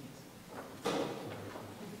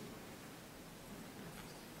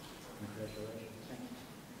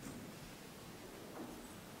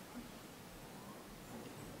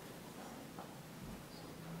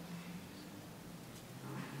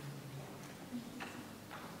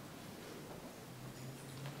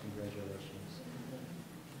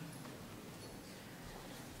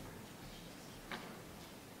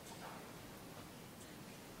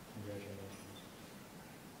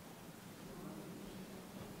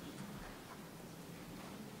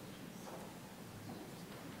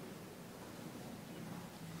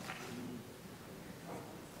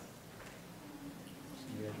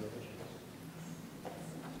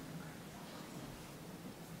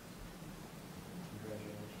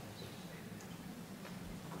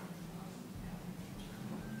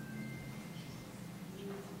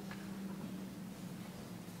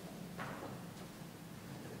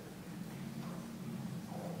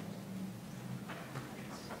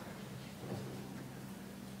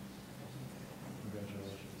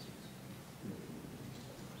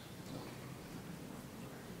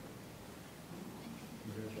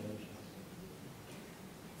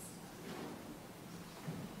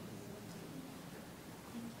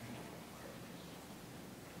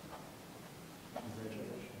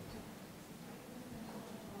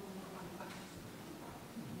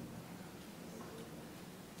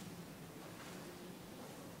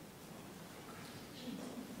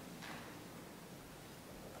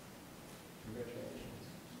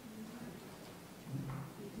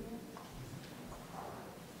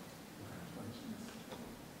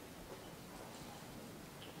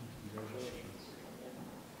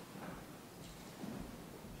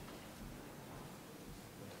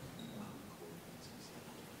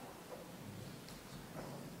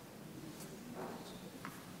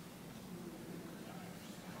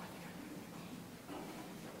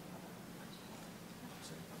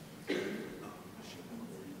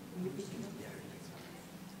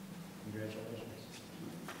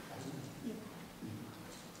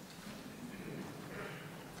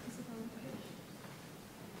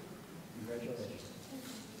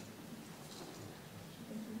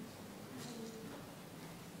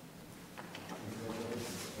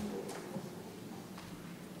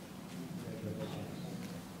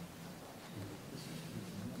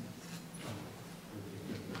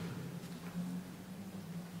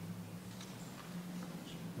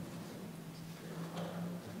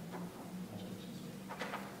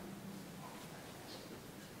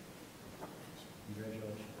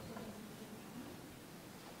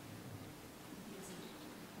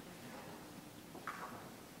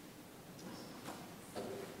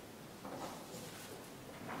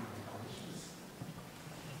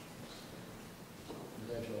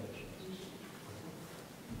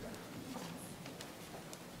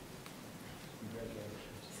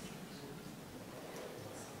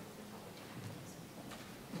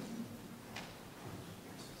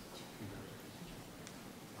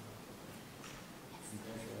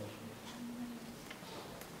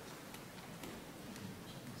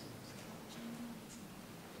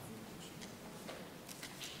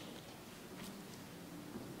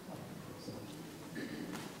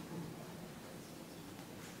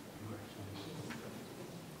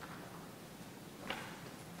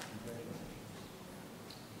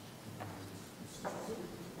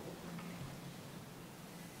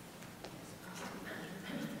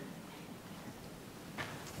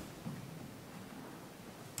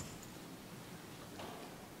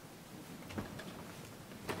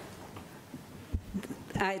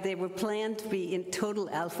 They were planned to be in total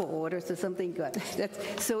alpha order, so something good.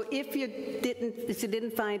 So if you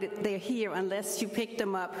didn't find it, they're here unless you picked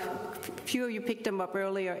them up. Few of you picked them up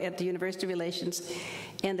earlier at the University Relations,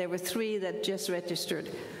 and there were 3 that just registered.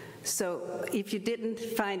 So if you didn't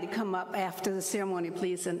find it, come up after the ceremony,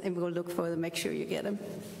 please, and we'll look for them, make sure you get them.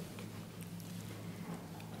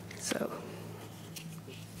 So,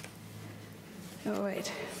 all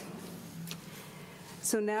right.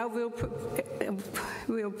 So now we'll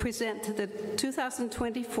present the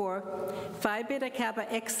 2024 Phi Beta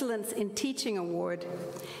Kappa Excellence in Teaching Award.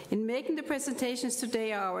 In making the presentations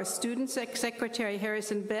today are our Student Secretary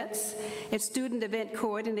Harrison Betts and Student Event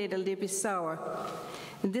Coordinator Libby Sauer.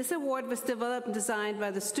 And this award was developed and designed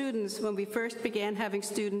by the students when we first began having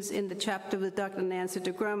students in the chapter with Dr. Nancy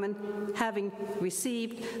de Grumman, having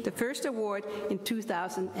received the first award in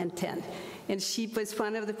 2010. And she was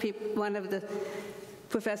one of the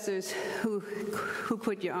professors who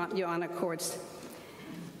put your honor cords.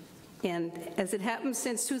 And as it happens,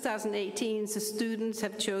 since 2018, the students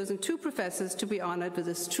have chosen 2 professors to be honored with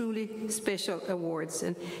this truly special awards.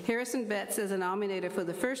 And Harrison Betts is a nominator for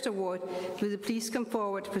the first award. Will you please come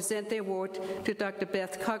forward to present the award to Dr.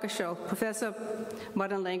 Beth Coggeshall, Professor of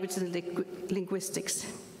Modern Languages and Linguistics.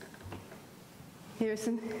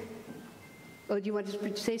 Harrison? Oh, do you want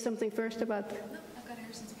to say something first about? No, I've got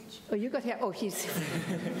Harrison's speech. Oh, you got here? Oh, he's.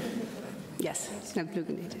 Yes, no, let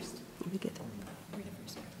me get.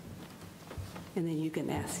 And then you can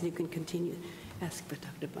ask, you can continue, ask for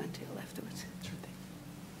Dr. Buntill afterwards. Sure thing.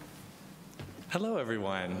 Hello,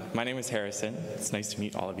 everyone. My name is Harrison. It's nice to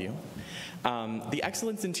meet all of you. The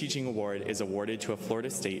Excellence in Teaching Award is awarded to a Florida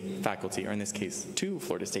State faculty, or in this case, 2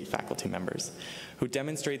 Florida State faculty members, who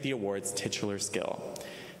demonstrate the award's titular skill.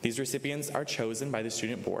 These recipients are chosen by the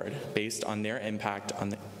student board based on their impact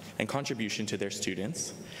on and contribution to their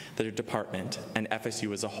students, their department, and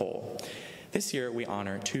FSU as a whole. This year, we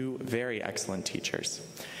honor 2 very excellent teachers.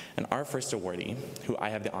 And our first awardee, who I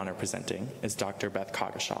have the honor presenting, is Dr. Beth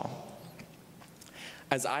Coggeshall.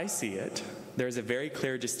 As I see it, there is a very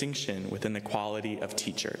clear distinction within the quality of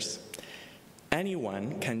teachers.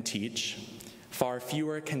 Anyone can teach, far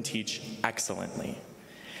fewer can teach excellently.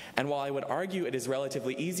 And while I would argue it is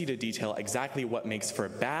relatively easy to detail exactly what makes for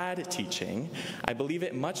bad teaching, I believe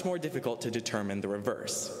it much more difficult to determine the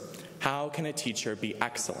reverse. How can a teacher be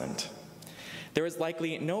excellent? There is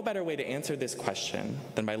likely no better way to answer this question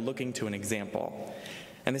than by looking to an example.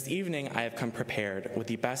 And this evening, I have come prepared with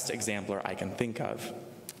the best exemplar I can think of,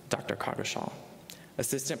 Dr. Coggeshall,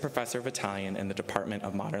 Assistant Professor of Italian in the Department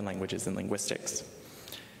of Modern Languages and Linguistics.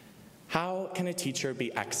 How can a teacher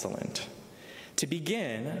be excellent? To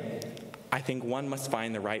begin, I think one must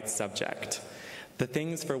find the right subject, the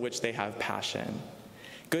things for which they have passion.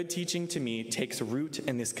 Good teaching to me takes root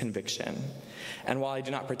in this conviction. And while I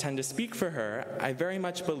do not pretend to speak for her, I very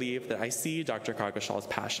much believe that I see Dr. Coggeshall's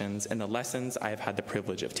passions in the lessons I have had the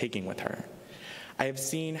privilege of taking with her. I have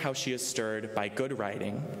seen how she is stirred by good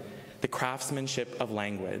writing, the craftsmanship of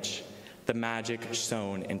language, the magic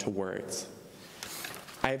sewn into words.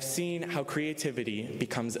 I have seen how creativity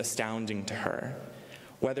becomes astounding to her,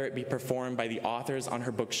 whether it be performed by the authors on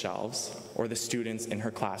her bookshelves or the students in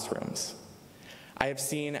her classrooms. I have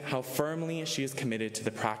seen how firmly she is committed to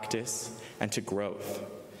the practice and to growth,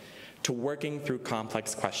 to working through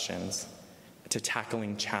complex questions, to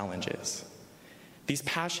tackling challenges. These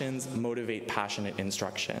passions motivate passionate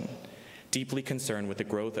instruction, deeply concerned with the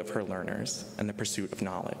growth of her learners and the pursuit of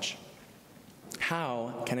knowledge.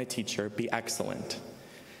 How can a teacher be excellent?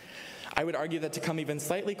 I would argue that to come even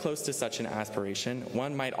slightly close to such an aspiration,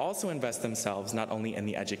 one might also invest themselves not only in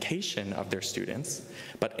the education of their students,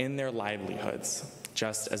 but in their livelihoods,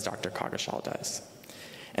 just as Dr. Coggeshall does.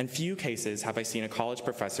 In few cases have I seen a college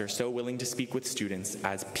professor so willing to speak with students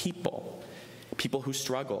as people who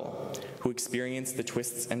struggle, who experience the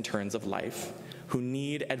twists and turns of life, who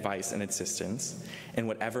need advice and assistance in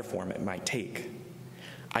whatever form it might take.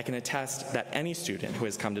 I can attest that any student who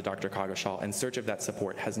has come to Dr. Coggeshall in search of that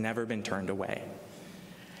support has never been turned away.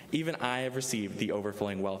 Even I have received the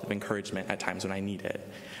overflowing wealth of encouragement at times when I need it.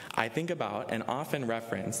 I think about and often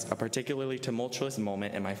reference a particularly tumultuous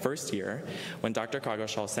moment in my first year when Dr.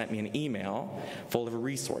 Coggeshall sent me an email full of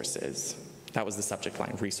resources. That was the subject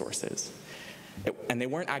line, resources. And they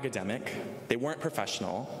weren't academic, they weren't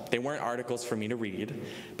professional, they weren't articles for me to read,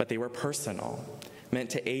 but they were personal, meant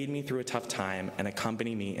to aid me through a tough time and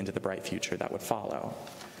accompany me into the bright future that would follow.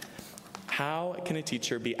 How can a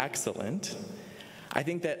teacher be excellent? I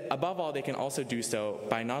think that above all, they can also do so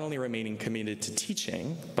by not only remaining committed to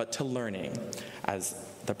teaching, but to learning, as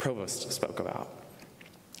the provost spoke about.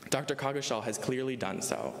 Dr. Coggeshall has clearly done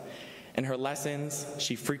so. In her lessons,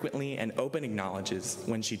 she frequently and openly acknowledges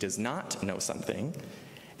when she does not know something,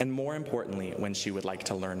 and more importantly, when she would like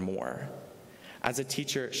to learn more. As a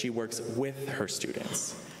teacher, she works with her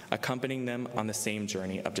students, accompanying them on the same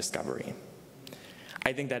journey of discovery.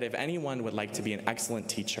 I think that if anyone would like to be an excellent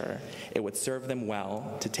teacher, it would serve them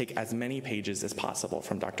well to take as many pages as possible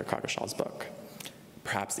from Dr. Coggeshall's book,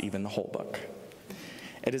 perhaps even the whole book.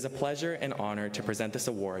 It is a pleasure and honor to present this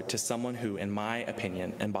award to someone who, in my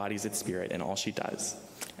opinion, embodies its spirit in all she does,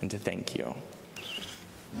 and to thank you.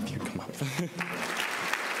 If you come up.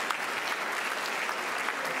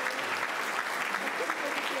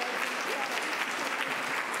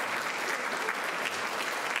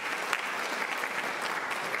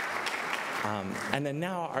 And then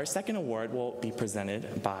now our second award will be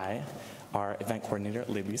presented by our event coordinator,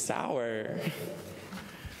 Libby Sauer.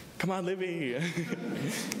 Come on, Libby.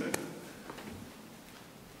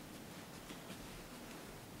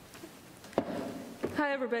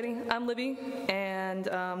 Hi, everybody. I'm Libby, and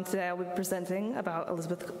today I'll be presenting about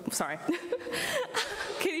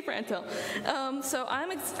Katie Prantill. So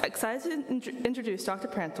I'm excited to introduce Dr.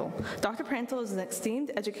 Prantill. Dr. Prantill is an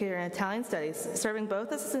esteemed educator in Italian studies, serving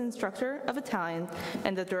both as an instructor of Italian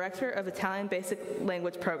and the director of Italian Basic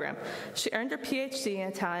Language Program. She earned her PhD in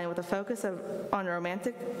Italian with a focus on Romance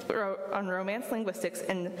linguistics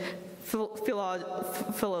and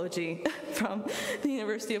philology from the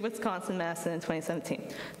University of Wisconsin-Madison in 2017.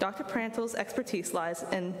 Dr. Prantill's expertise lies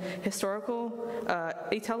in historical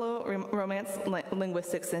Italo-Romance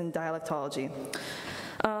linguistics and dialectology.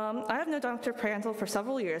 I have known Dr. Prantill for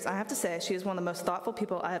several years. I have to say she is one of the most thoughtful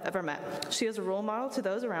people I have ever met. She is a role model to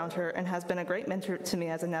those around her and has been a great mentor to me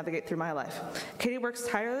as I navigate through my life. Katie works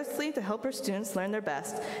tirelessly to help her students learn their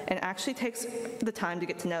best and actually takes the time to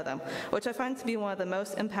get to know them, which I find to be one of the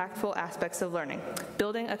most impactful aspects of learning,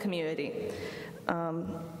 building a community.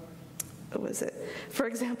 What was it? For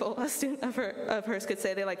example, a student of hers could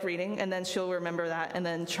say they like reading, and then she'll remember that and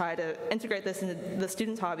then try to integrate this into the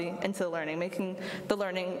student's hobby into the learning, making the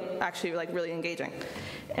learning actually like really engaging.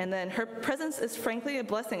 And then her presence is frankly a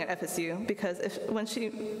blessing at FSU because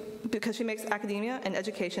she makes academia and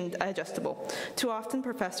education digestible. Too often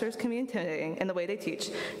professors can be intimidating in the way they teach,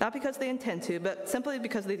 not because they intend to, but simply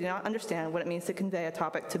because they do not understand what it means to convey a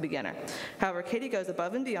topic to a beginner. However, Katie goes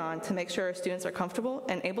above and beyond to make sure her students are comfortable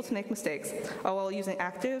and able to make mistakes, all while using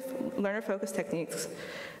active, learner-focused techniques.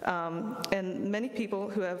 And many people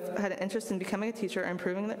who have had an interest in becoming a teacher or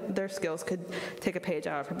improving their skills could take a page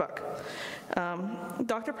out of her book.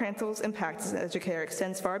 Dr. Prantill's impact as an educator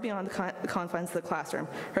extends far beyond the confines of the classroom.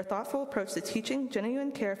 Her thoughtful approach to teaching,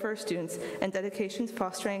 genuine care for her students, and dedication to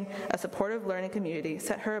fostering a supportive learning community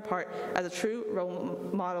set her apart as a true role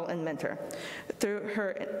model and mentor. Through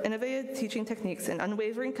her innovative teaching techniques and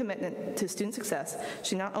unwavering commitment to student success,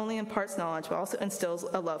 she not only imparts imparts knowledge, but also instills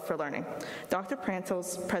a love for learning. Dr.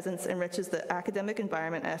 Prantle's presence enriches the academic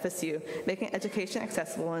environment at FSU, making education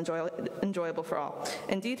accessible and enjoyable for all.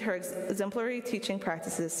 Indeed, her exemplary teaching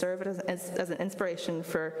practices serve as an inspiration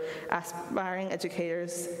for aspiring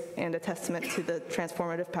educators and a testament to the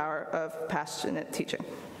transformative power of passionate teaching.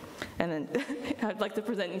 And then I'd like to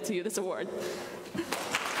present to you this award.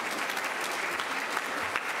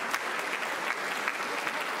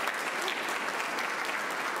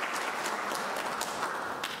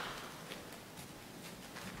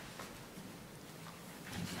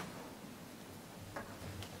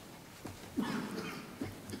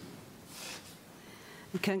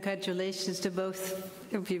 Congratulations to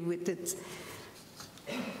both of you. It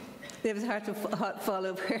was hard to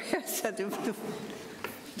follow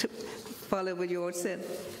to follow what you all said.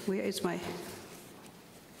 Where is my?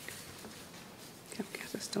 Can't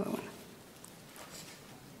get this door one.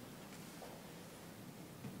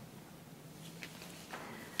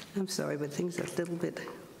 I'm sorry, but things are a little bit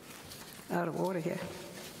out of order here.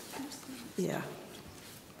 Yeah.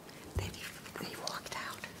 They walked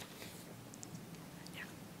out. Yeah.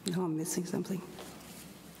 No, I'm missing something.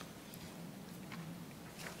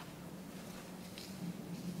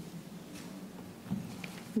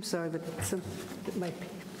 I'm sorry, but it might be.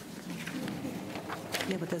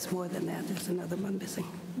 Yeah, but there's more than that. There's another one missing.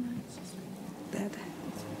 That.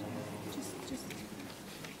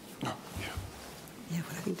 No, yeah. Yeah,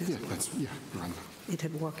 but I think that's. Yeah, that's, yeah, run. It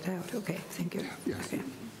had walked out. Okay, thank you. Yeah, yes. Okay.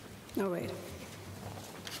 All right.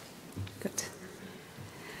 Good.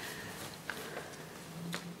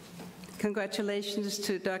 Congratulations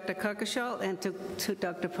to Dr. Kokashal and to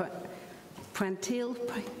Dr. Prantil.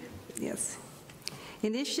 Yes.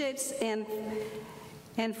 Initiates and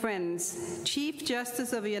friends, Chief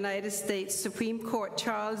Justice of the United States Supreme Court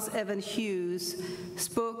Charles Evan Hughes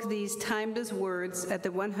spoke these timeless words at the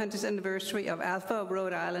 100th anniversary of Alpha of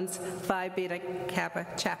Rhode Island's Phi Beta Kappa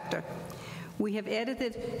chapter. We have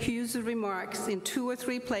edited Hughes' remarks in 2 or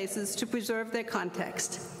 3 places to preserve their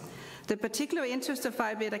context. The particular interest of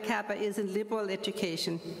Phi Beta Kappa is in liberal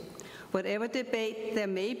education. Whatever debate there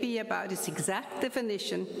may be about its exact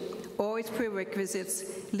definition or its prerequisites,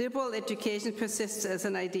 liberal education persists as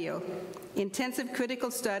an ideal. Intensive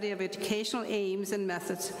critical study of educational aims and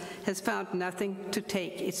methods has found nothing to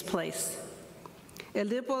take its place. A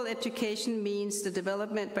liberal education means the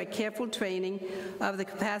development by careful training of the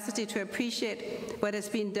capacity to appreciate what has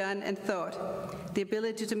been done and thought, the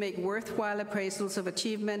ability to make worthwhile appraisals of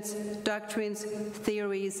achievements, doctrines,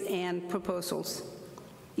 theories, and proposals.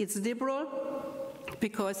 It's liberal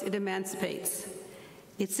because it emancipates.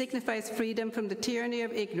 It signifies freedom from the tyranny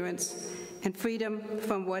of ignorance and freedom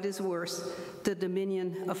from what is worse, the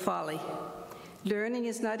dominion of folly. Learning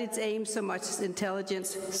is not its aim so much as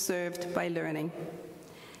intelligence served by learning.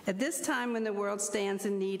 At this time when the world stands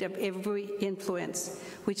in need of every influence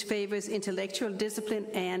which favors intellectual discipline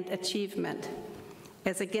and achievement,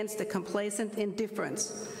 as against a complacent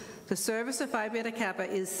indifference, the service of Phi Beta Kappa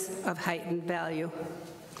is of heightened value.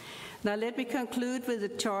 Now let me conclude with a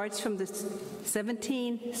charge from the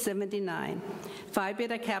 1779 Phi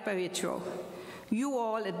Beta Kappa ritual. You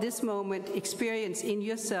all at this moment experience in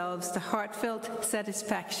yourselves the heartfelt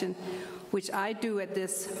satisfaction which I do at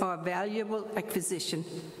this our valuable acquisition.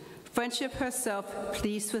 Friendship herself,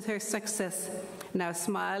 pleased with her success, now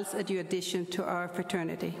smiles at your addition to our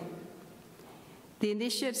fraternity. The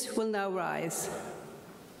initiates will now rise.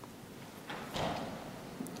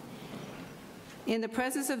 In the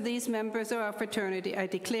presence of these members of our fraternity, I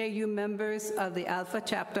declare you members of the Alpha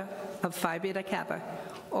chapter of Phi Beta Kappa,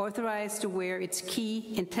 authorized to wear its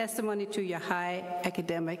key in testimony to your high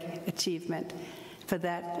academic achievement. For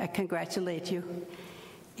that, I congratulate you.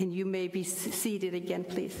 And you may be seated again,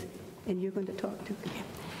 please. And you're going to talk to me.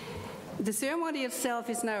 The ceremony itself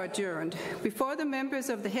is now adjourned. Before the members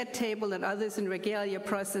of the head table and others in regalia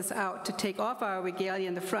process out to take off our regalia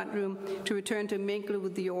in the front room to return to mingle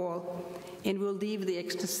with you all, and we'll leave the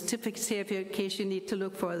extra certificates here in case you need to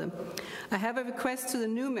look for them. I have a request to the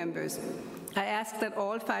new members. I ask that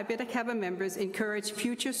all Phi Beta Kappa members encourage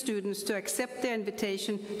future students to accept their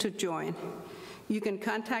invitation to join. You can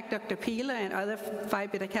contact Dr. Pila and other Phi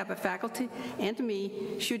Beta Kappa faculty and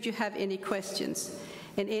me should you have any questions.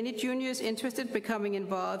 And any juniors interested in becoming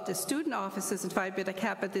involved as student officers in Phi Beta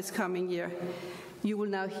Kappa this coming year. You will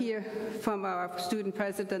now hear from our student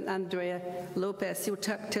president, Andrea Lopez, who will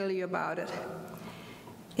tell you about it.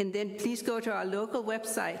 And then please go to our local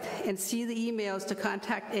website and see the emails to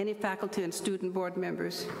contact any faculty and student board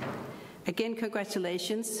members. Again,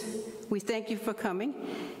 congratulations. We thank you for coming.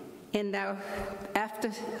 And now, after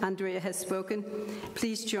after Andrea has spoken,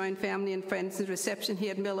 please join family and friends in reception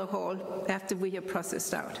here at Miller Hall after we have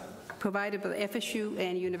processed out, provided by FSU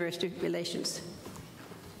and University Relations.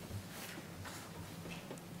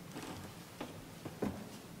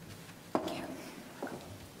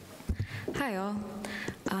 Hi, all.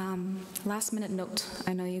 Last minute note.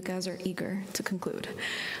 I know you guys are eager to conclude.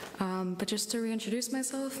 But just to reintroduce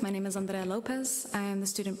myself, my name is Andrea Lopez. I am the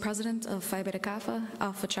student president of Phi Beta Kappa,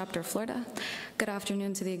 Alpha Chapter Florida. Good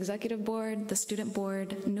afternoon to the executive board, the student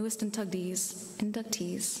board, newest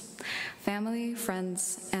inductees, family,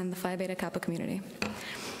 friends, and the Phi Beta Kappa community.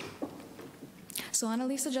 So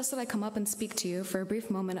Annalise suggested I come up and speak to you for a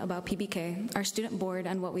brief moment about PBK, our student board,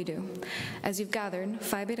 and what we do. As you've gathered,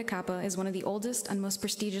 Phi Beta Kappa is one of the oldest and most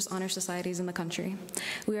prestigious honor societies in the country.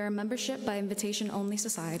 We are a membership by invitation-only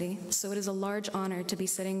society, so it is a large honor to be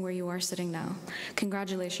sitting where you are sitting now.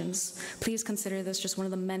 Congratulations. Please consider this just one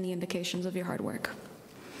of the many indications of your hard work.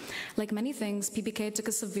 Like many things, PBK took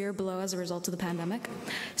a severe blow as a result of the pandemic.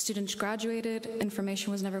 Students graduated,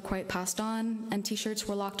 information was never quite passed on, and t-shirts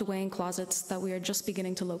were locked away in closets that we are just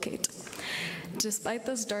beginning to locate. Despite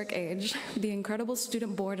this dark age, the incredible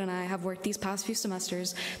student board and I have worked these past few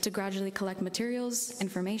semesters to gradually collect materials,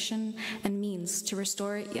 information, and means to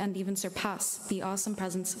restore and even surpass the awesome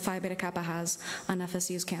presence Phi Beta Kappa has on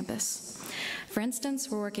FSU's campus. For instance,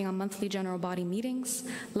 we're working on monthly general body meetings,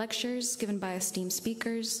 lectures given by esteemed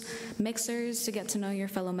speakers, mixers to get to know your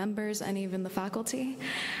fellow members and even the faculty,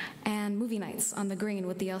 and movie nights on the green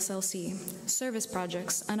with the SLC, service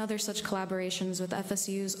projects, and other such collaborations with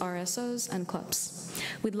FSU's RSOs and clubs.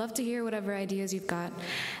 We'd love to hear whatever ideas you've got,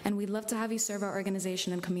 and we'd love to have you serve our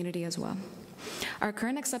organization and community as well. Our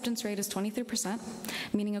current acceptance rate is 23%,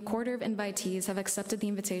 meaning a quarter of invitees have accepted the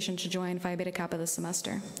invitation to join Phi Beta Kappa this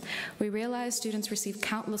semester. We realize students receive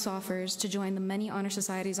countless offers to join the many honor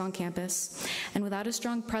societies on campus, and without a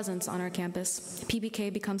strong presence on our campus,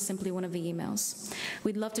 PBK becomes simply one of the emails.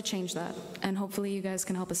 We'd love to change that, and hopefully you guys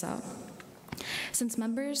can help us out. Since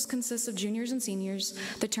members consist of juniors and seniors,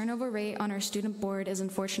 the turnover rate on our student board is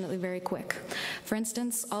unfortunately very quick. For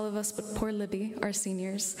instance, all of us but poor Libby are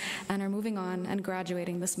seniors and are moving on and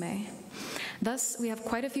graduating this May. Thus, we have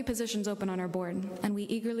quite a few positions open on our board, and we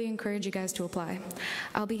eagerly encourage you guys to apply.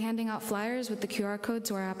 I'll be handing out flyers with the QR code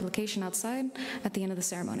to our application outside at the end of the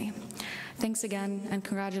ceremony. Thanks again, and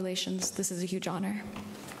congratulations. This is a huge honor.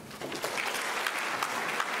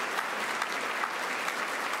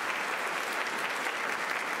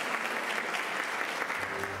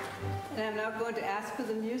 And I'm now going to ask for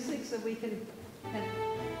the music so we can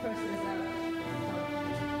process this out.